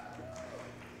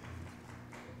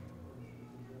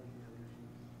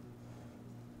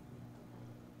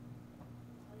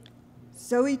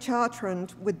 Zoe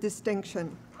Chartrand with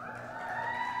distinction.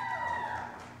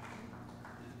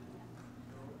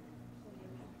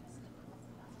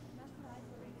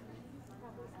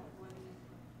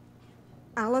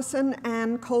 Allison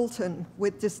Ann Colton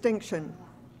with distinction.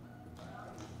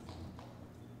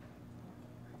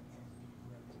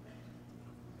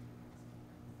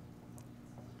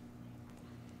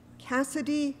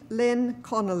 Cassidy Lynn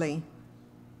Connolly.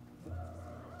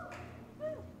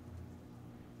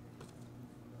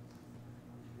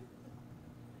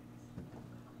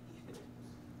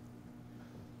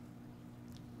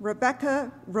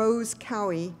 Rebecca Rose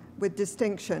Cowie with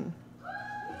distinction.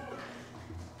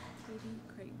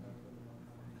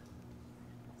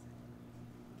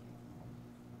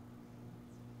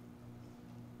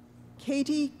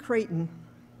 Katie Creighton.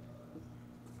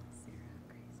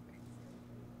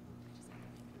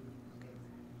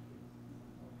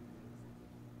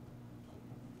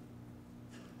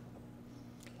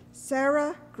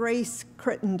 Sarah Grace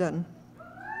Crittenden.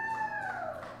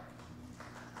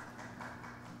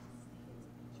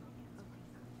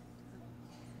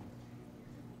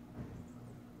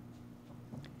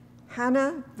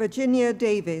 Hannah Virginia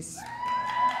Davis.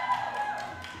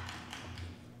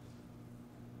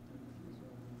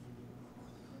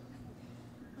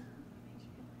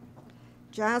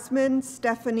 Jasmine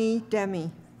Stephanie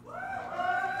Demi.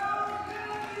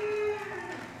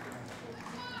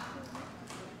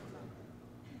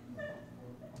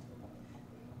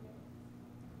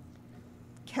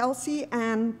 Kelsey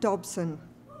Ann Dobson.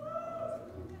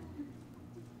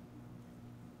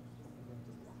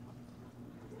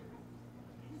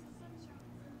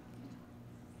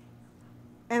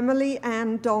 Emily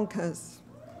Ann Donkers.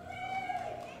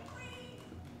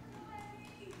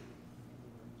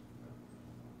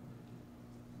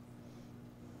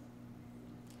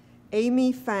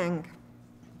 Amy Fang.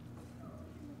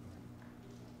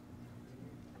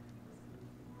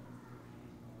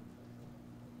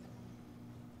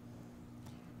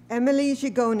 Emily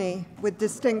Gigoni with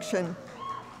distinction.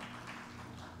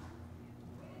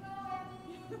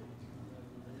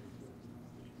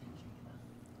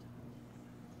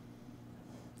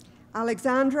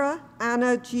 Alexandra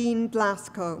Anna Jean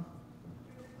Blasco.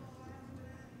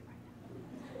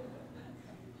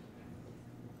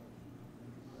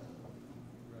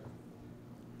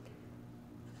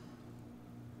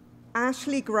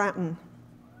 Ashley Grattan.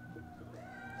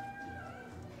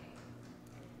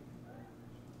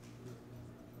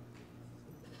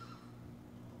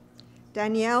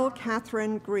 Danielle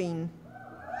Catherine Green.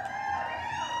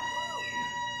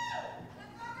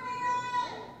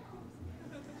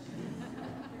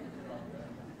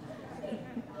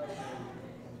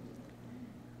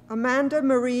 Amanda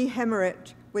Marie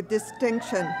Hemmerich with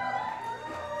distinction.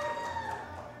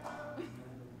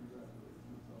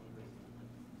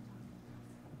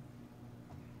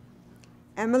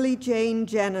 Emily Jane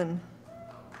Jennen.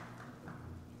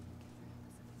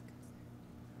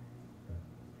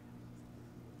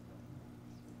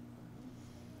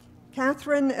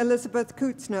 Catherine Elizabeth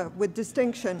Kutzner with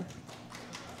distinction.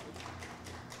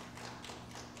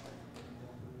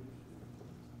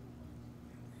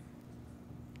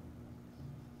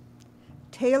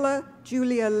 Taylor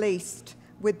Julia Laced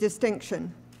with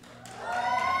distinction.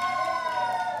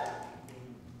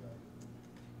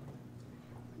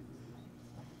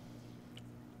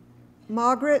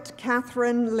 Margaret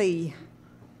Catherine Lee.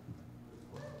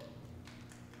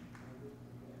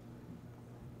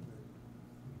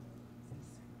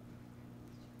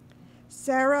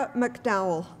 Sarah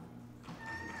McDowell.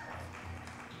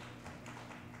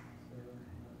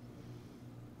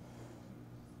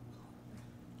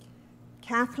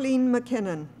 Kathleen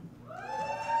McKinnon.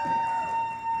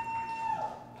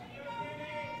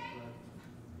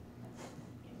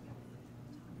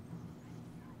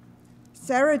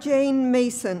 Sarah Jane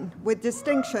Mason with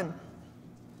distinction.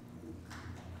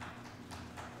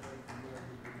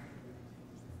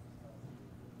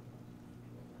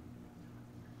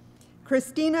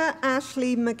 Christina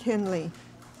Ashley McKinley.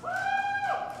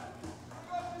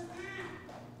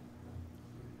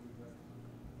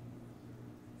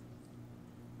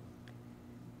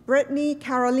 Brittany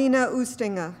Carolina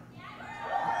Ustinger.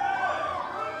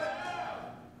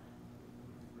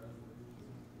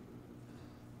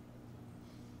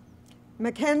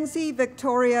 Mackenzie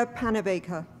Victoria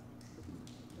Panabaker.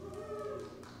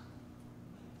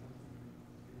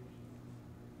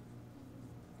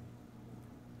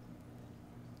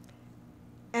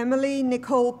 Emily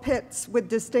Nicole Pitts with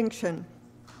distinction.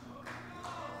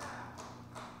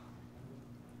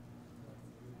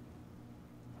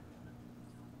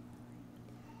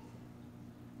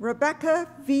 Rebecca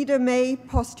Vida May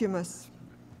Posthumus.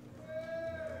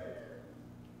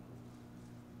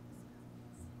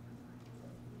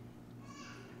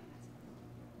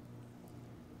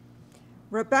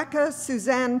 Rebecca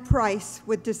Suzanne Price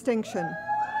with distinction.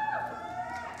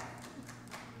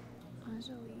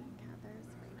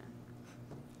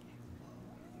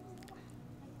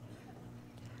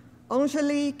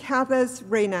 Angelique Cathers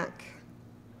Raynack.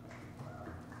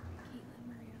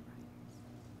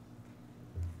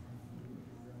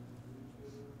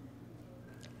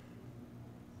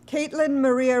 Caitlin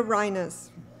Maria Reiners.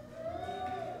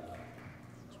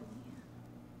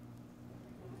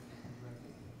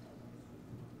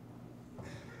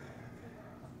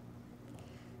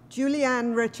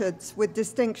 Julianne Richards with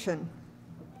distinction.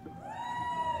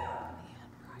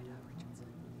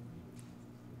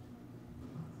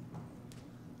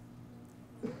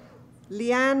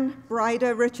 Leanne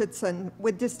Bryda Richardson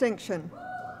with distinction.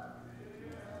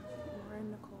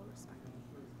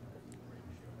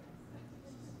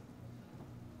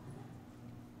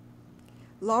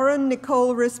 Lauren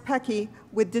Nicole Rispecki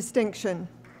with distinction.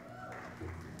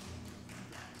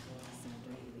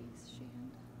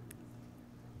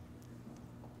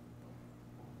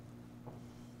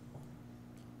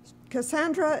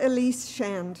 Cassandra Elise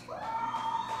Shand.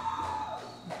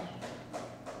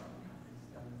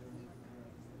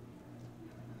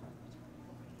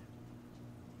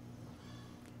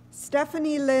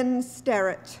 Stephanie Lynn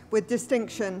Sterrett with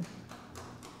distinction.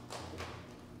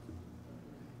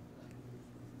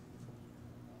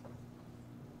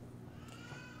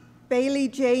 Bailey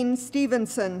Jane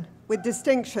Stevenson with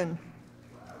distinction.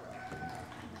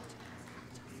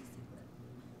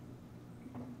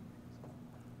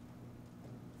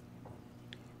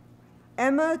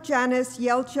 Emma Janice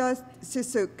Yelcha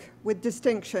Sisuk with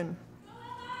distinction.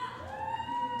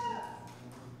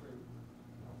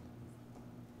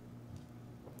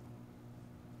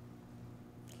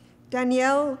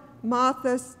 Danielle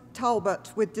Martha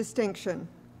Talbot with distinction.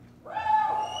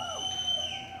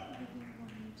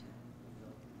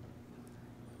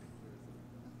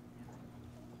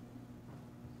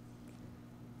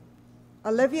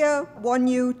 Olivia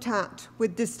Wanyu Tat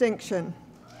with distinction.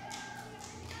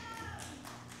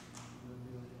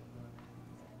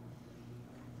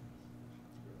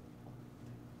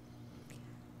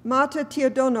 Marta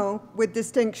Teodono with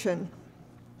distinction.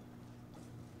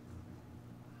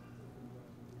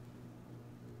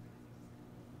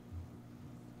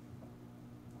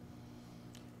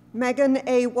 Megan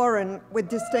A. Warren with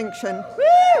distinction.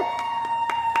 Woo!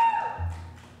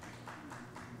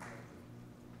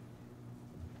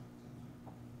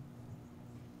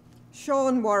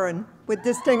 Sean Warren with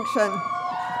distinction.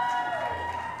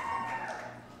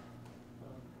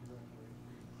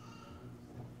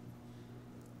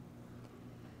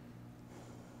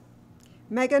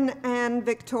 Megan Ann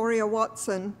Victoria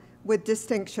Watson with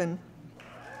distinction.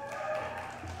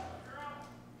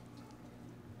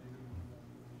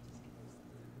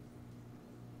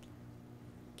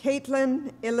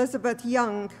 Caitlin Elizabeth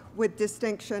Young with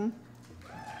distinction.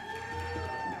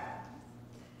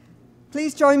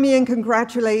 Please join me in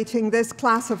congratulating this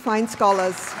class of fine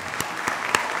scholars.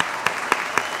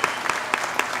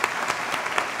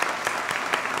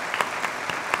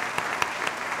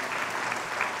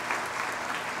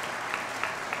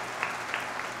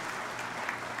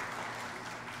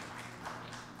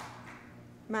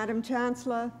 Madam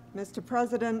Chancellor, Mr.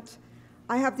 President,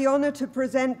 I have the honor to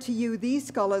present to you these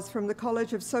scholars from the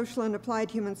College of Social and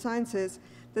Applied Human Sciences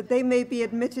that they may be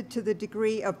admitted to the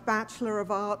degree of Bachelor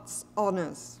of Arts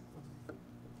Honors.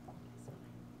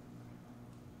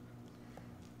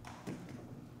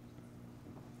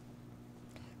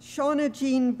 Shauna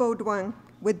Jean Baudouin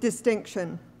with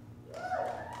distinction.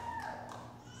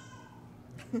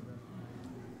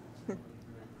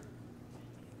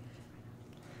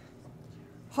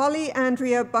 Holly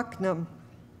Andrea Bucknam.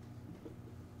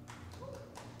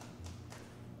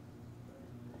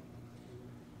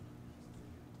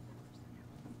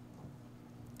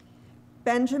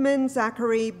 Benjamin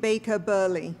Zachary Baker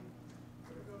Burley.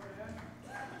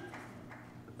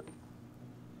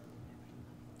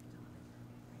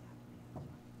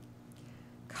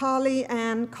 Carly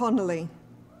Ann Connolly.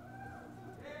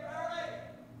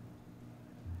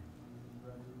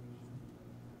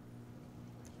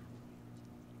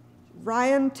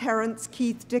 Ryan Terrence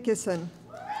Keith Dickerson.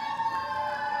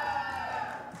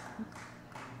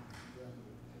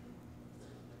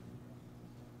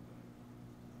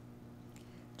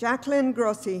 Jacqueline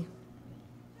Grossi.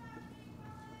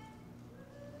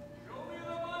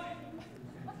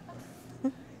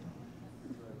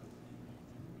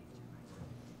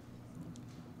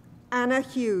 Anna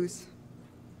Hughes.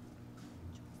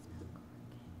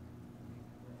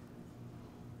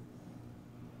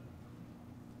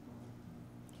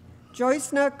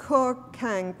 Joycena Kaur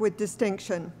Kang with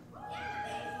distinction.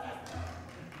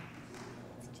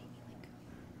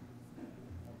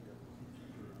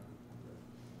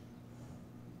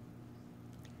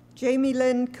 Jamie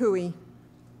Lynn Cooey.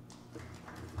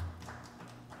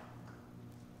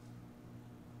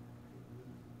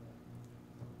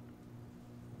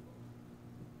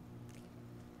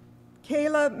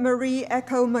 Kayla Marie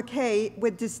Echo McKay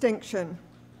with distinction.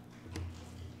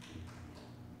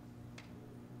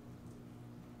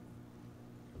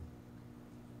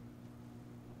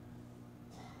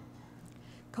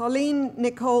 Colleen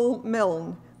Nicole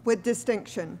Milne with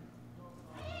distinction.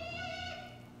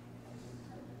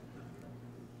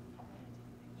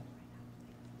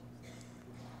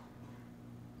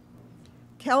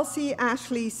 Kelsey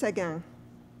Ashley Seguin.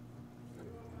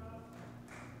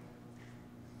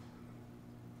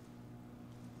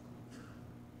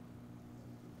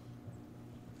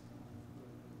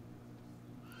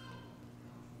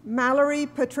 Mallory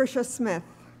Patricia Smith.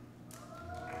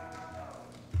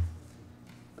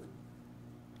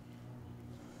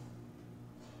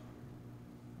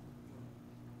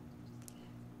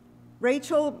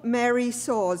 Rachel Mary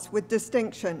Soars with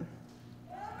distinction.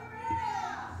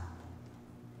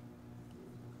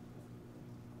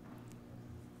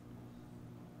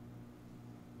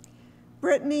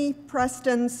 Brittany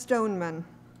Preston Stoneman.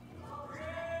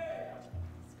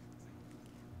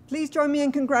 Please join me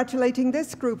in congratulating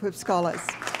this group of scholars.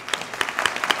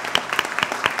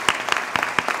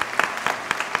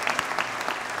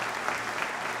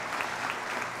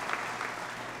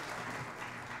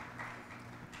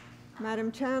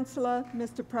 Madam Chancellor,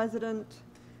 Mr. President,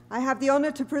 I have the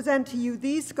honor to present to you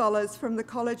these scholars from the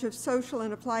College of Social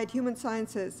and Applied Human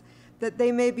Sciences that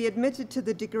they may be admitted to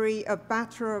the degree of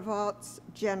Bachelor of Arts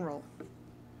General.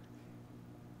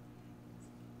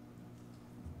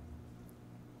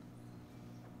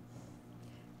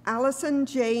 Alison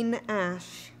Jane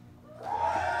Ash.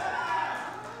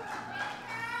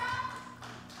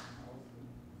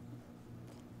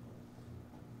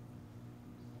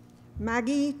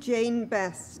 Maggie Jane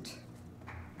Best.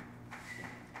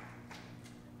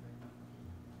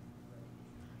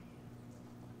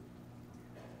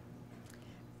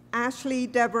 Ashley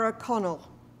Deborah Connell.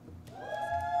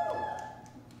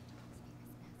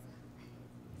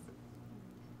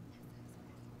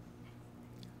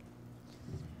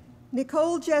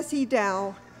 Nicole Jessie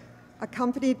Dow,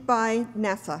 accompanied by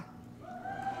Nessa.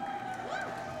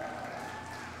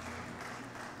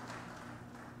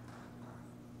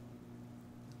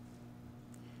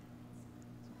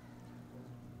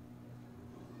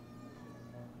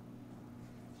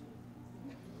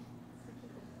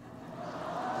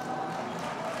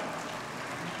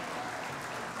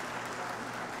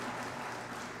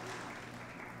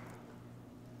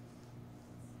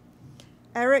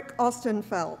 Eric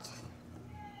Ostenfeld.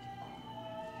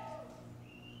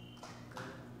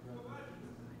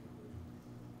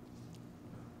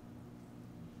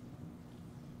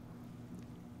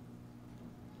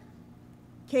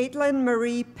 Caitlin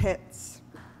Marie Pitts.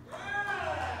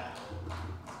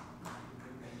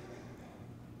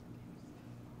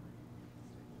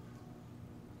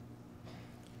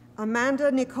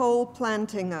 Amanda Nicole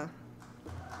Plantinger.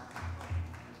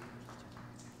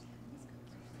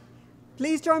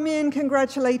 Please join me in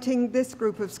congratulating this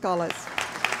group of scholars.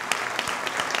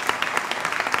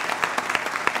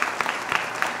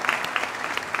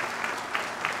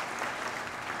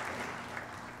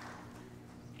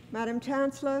 Madam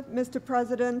Chancellor, Mr.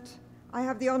 President, I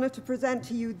have the honor to present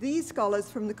to you these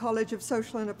scholars from the College of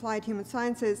Social and Applied Human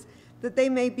Sciences that they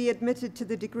may be admitted to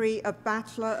the degree of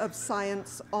Bachelor of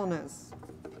Science Honors.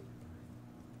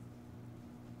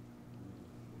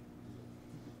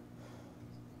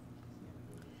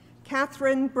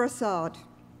 Catherine Brassard.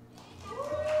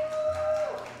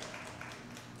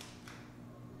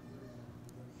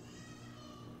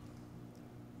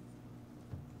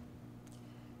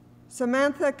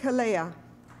 Samantha Kalea.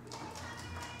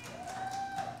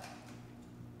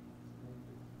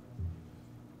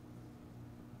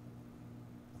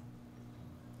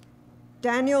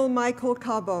 Daniel Michael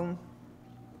Carbone.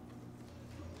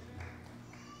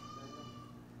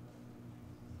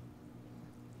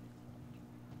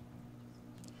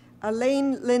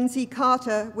 Elaine Lindsay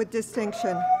Carter with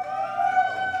distinction.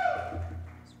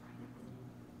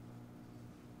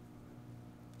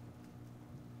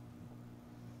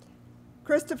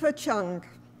 Christopher Chung.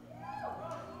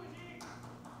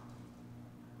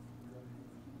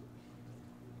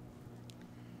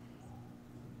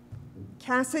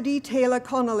 Cassidy Taylor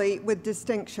Connolly with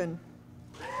distinction.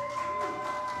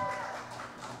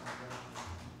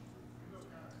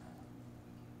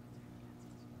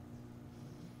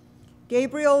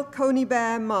 Gabriel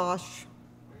Coneybear Marsh.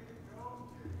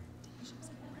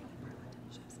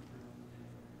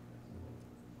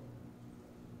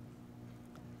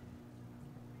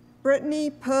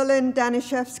 Brittany Perlin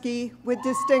Danishevsky with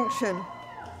distinction.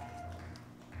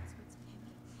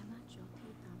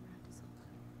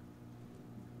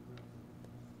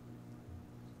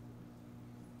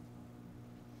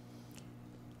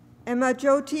 Emma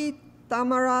Jyoti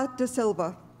Tamara de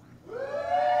Silva.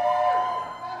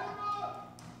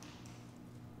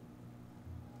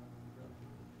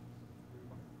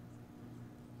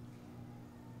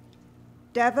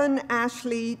 Devon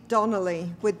Ashley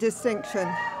Donnelly with distinction.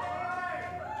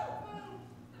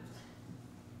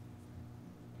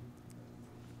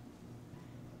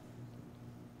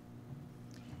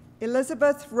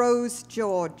 Elizabeth Rose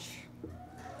George.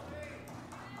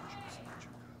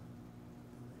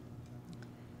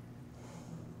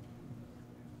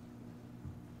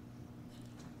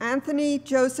 Anthony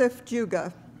Joseph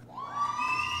Juga.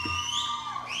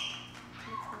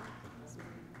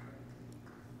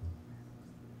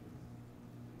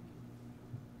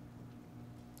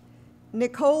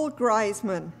 Nicole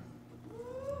Greisman.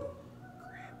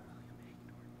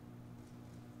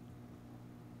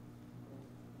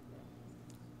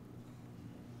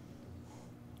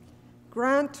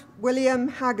 Grant Grant William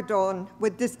Hagedorn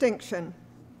with distinction.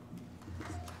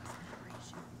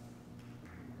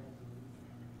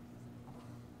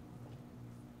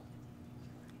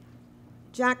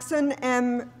 Jackson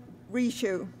M.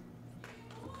 Rishu.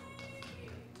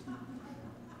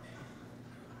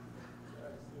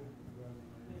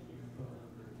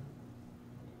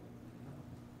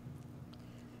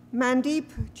 Mandeep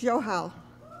Johal.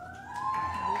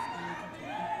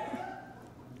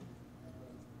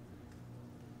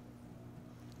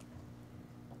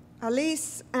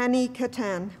 Alice Annie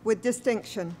Katan with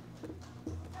distinction.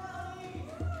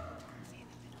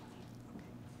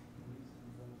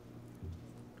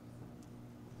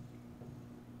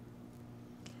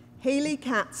 Haley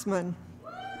Katzman.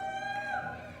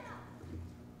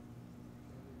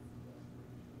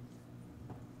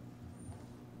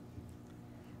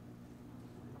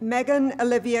 Megan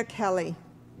Olivia Kelly.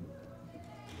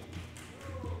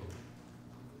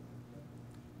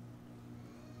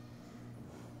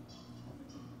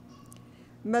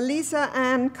 Melissa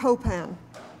Ann Copan.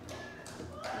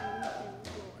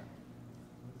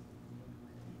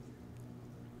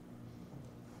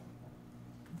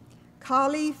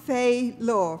 Carly Faye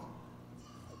Law.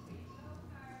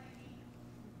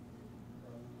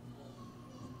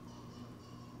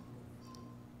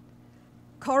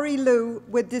 Corey Liu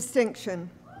with distinction.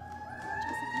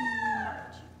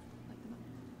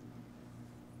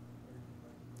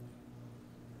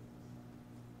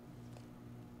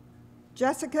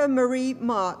 Jessica Marie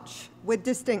March with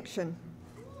distinction.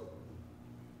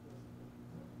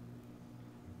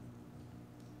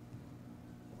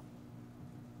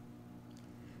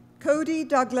 Cody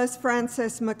Douglas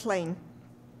Francis McLean.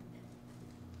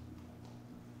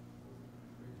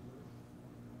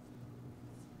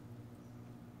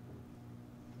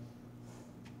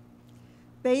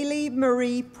 Bailey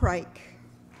Marie Prike.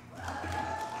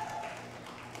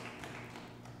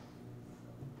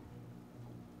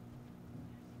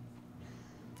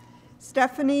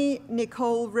 Stephanie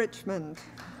Nicole Richmond.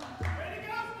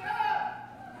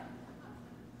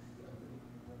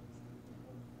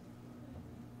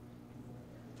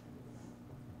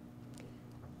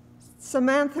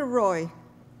 Samantha Roy.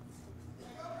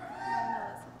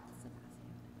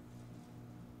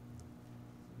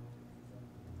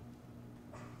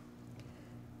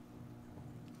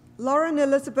 Lauren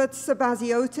Elizabeth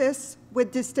Sabaziotis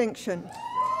with distinction.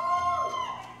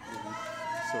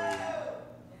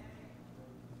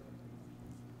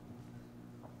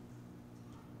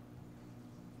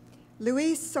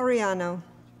 Luis Soriano.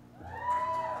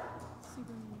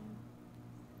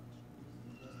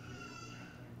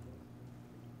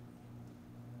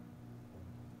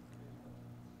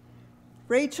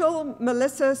 Rachel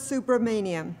Melissa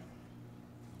Subramaniam.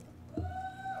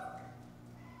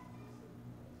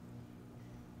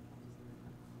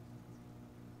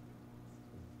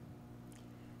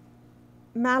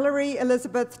 Mallory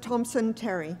Elizabeth Thompson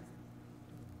Terry.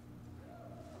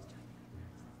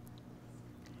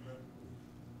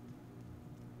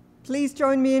 Please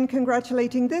join me in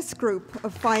congratulating this group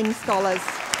of fine scholars.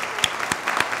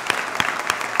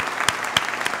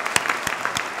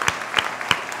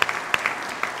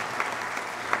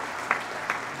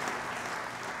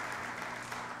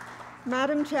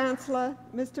 Madam Chancellor,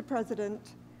 Mr. President,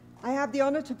 I have the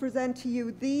honor to present to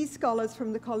you these scholars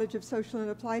from the College of Social and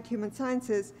Applied Human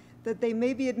Sciences that they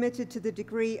may be admitted to the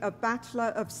degree of Bachelor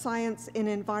of Science in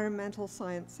Environmental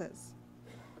Sciences.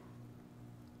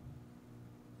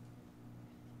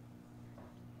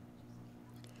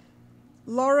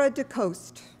 Laura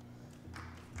DeCoste.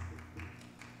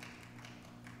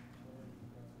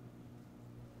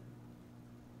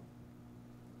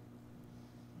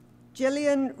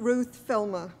 Jillian Ruth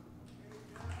Filmer.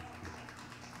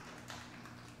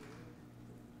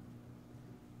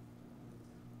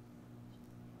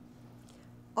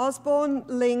 Osborne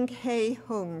Ling Hei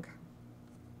Hung.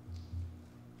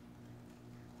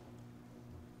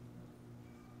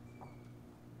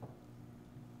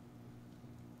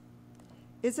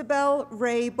 Isabel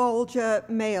Ray Bolger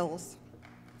Males.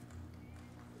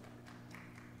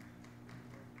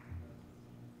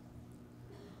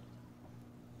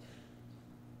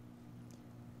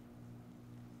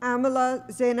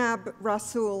 Amala Zainab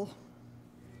Rasool.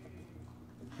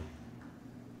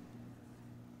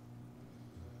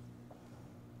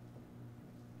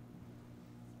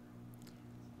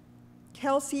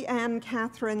 Kelsey Ann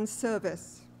Catherine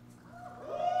Service.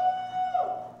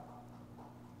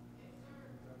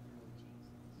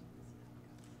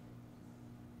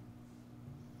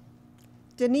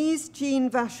 Denise Jean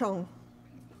Vachon.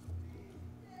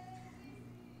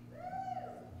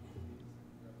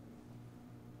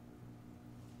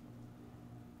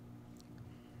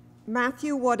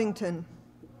 Matthew Waddington.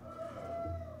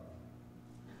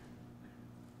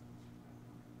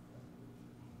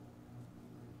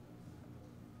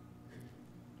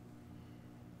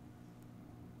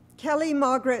 Kelly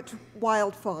Margaret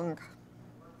Wildfong.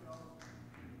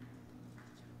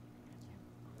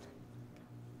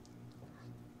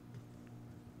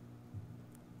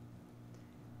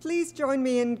 Please join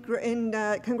me in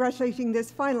congratulating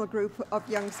this final group of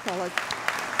young scholars.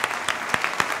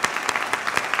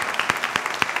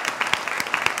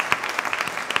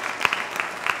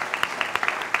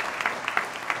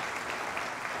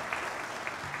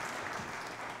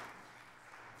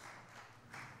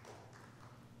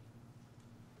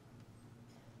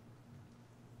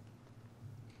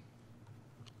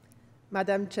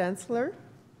 Madam Chancellor,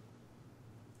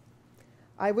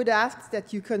 I would ask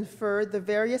that you confer the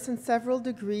various and several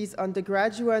degrees on the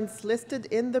graduates listed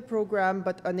in the program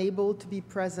but unable to be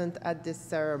present at this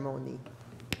ceremony.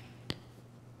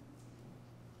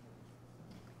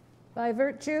 By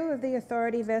virtue of the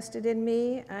authority vested in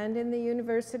me and in the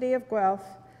University of Guelph,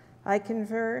 I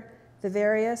confer the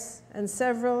various and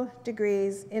several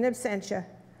degrees in absentia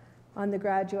on the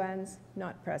graduands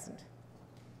not present.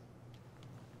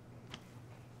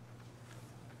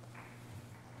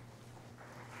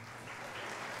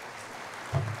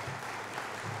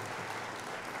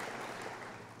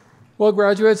 Well,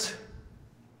 graduates,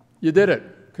 you did it.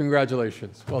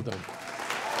 Congratulations. Well done.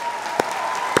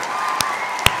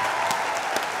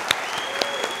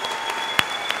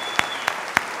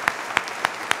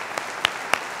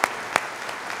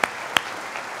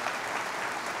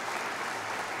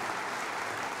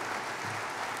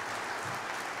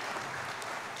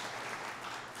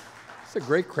 It's a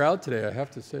great crowd today, I have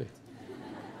to say.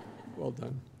 Well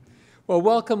done. Well,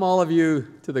 welcome all of you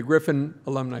to the Griffin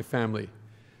alumni family.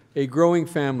 A growing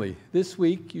family. This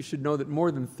week, you should know that more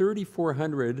than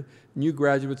 3,400 new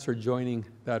graduates are joining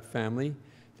that family.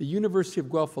 The University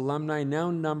of Guelph alumni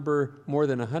now number more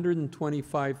than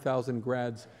 125,000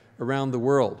 grads around the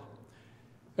world.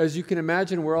 As you can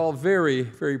imagine, we're all very,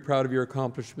 very proud of your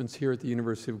accomplishments here at the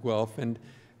University of Guelph and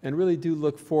really do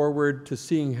look forward to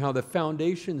seeing how the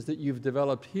foundations that you've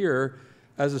developed here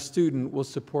as a student will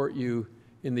support you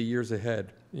in the years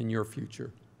ahead in your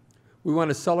future. We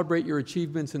want to celebrate your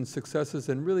achievements and successes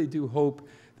and really do hope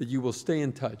that you will stay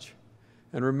in touch.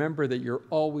 And remember that you're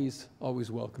always, always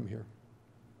welcome here.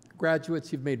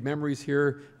 Graduates, you've made memories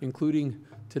here, including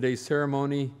today's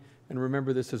ceremony, and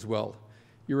remember this as well.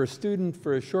 You're a student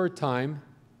for a short time,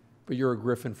 but you're a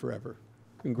Griffin forever.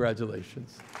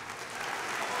 Congratulations.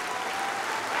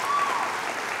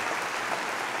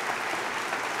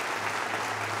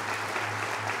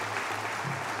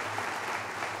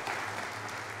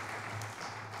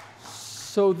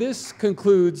 So this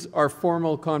concludes our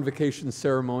formal convocation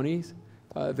ceremonies.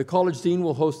 The College Dean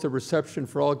will host a reception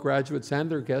for all graduates and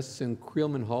their guests in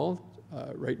Creelman Hall,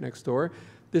 right next door.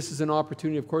 This is an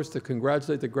opportunity, of course, to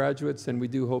congratulate the graduates, and we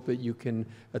do hope that you can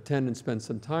attend and spend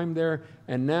some time there.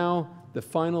 And now, the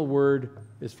final word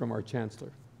is from our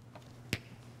Chancellor.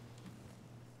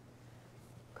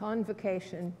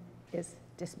 Convocation is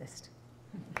dismissed.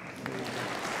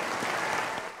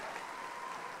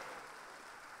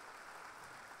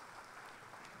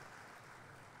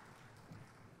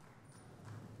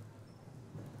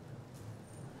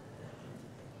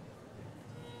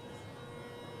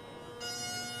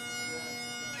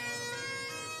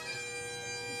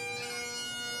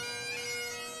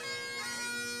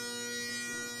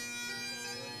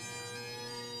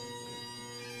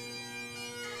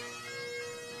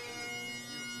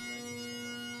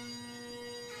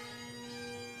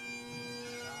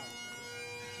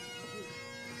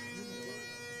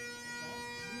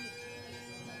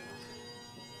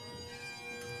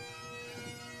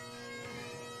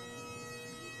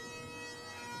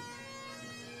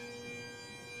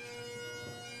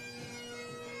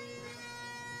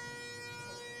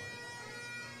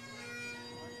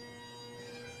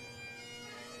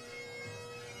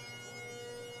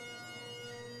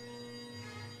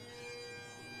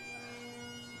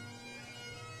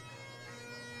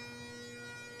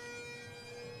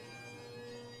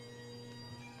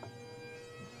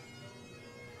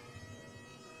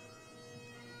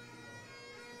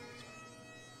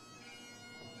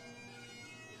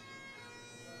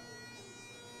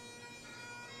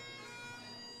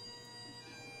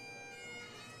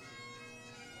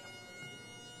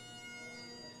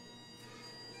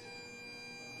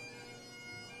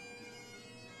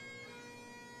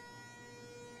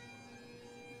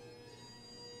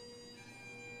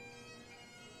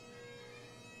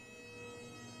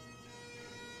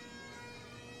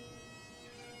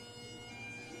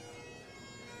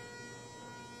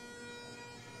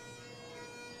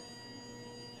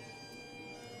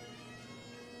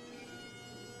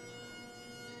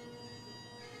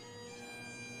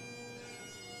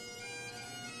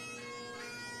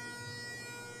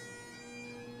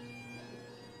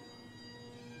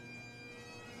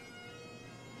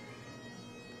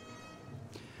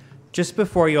 Just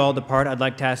before you all depart, I'd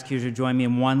like to ask you to join me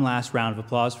in one last round of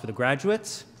applause for the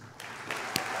graduates.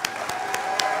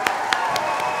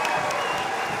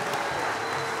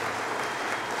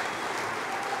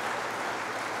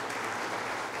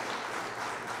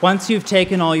 Once you've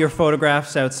taken all your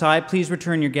photographs outside, please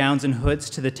return your gowns and hoods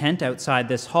to the tent outside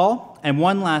this hall. And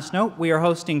one last note, we are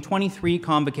hosting 23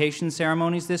 convocation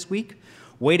ceremonies this week.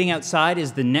 Waiting outside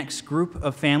is the next group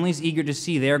of families eager to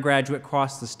see their graduate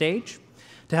cross the stage.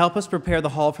 To help us prepare the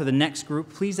hall for the next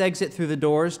group, please exit through the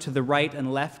doors to the right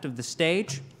and left of the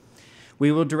stage. We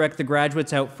will direct the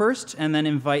graduates out first and then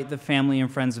invite the family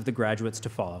and friends of the graduates to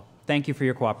follow. Thank you for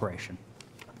your cooperation.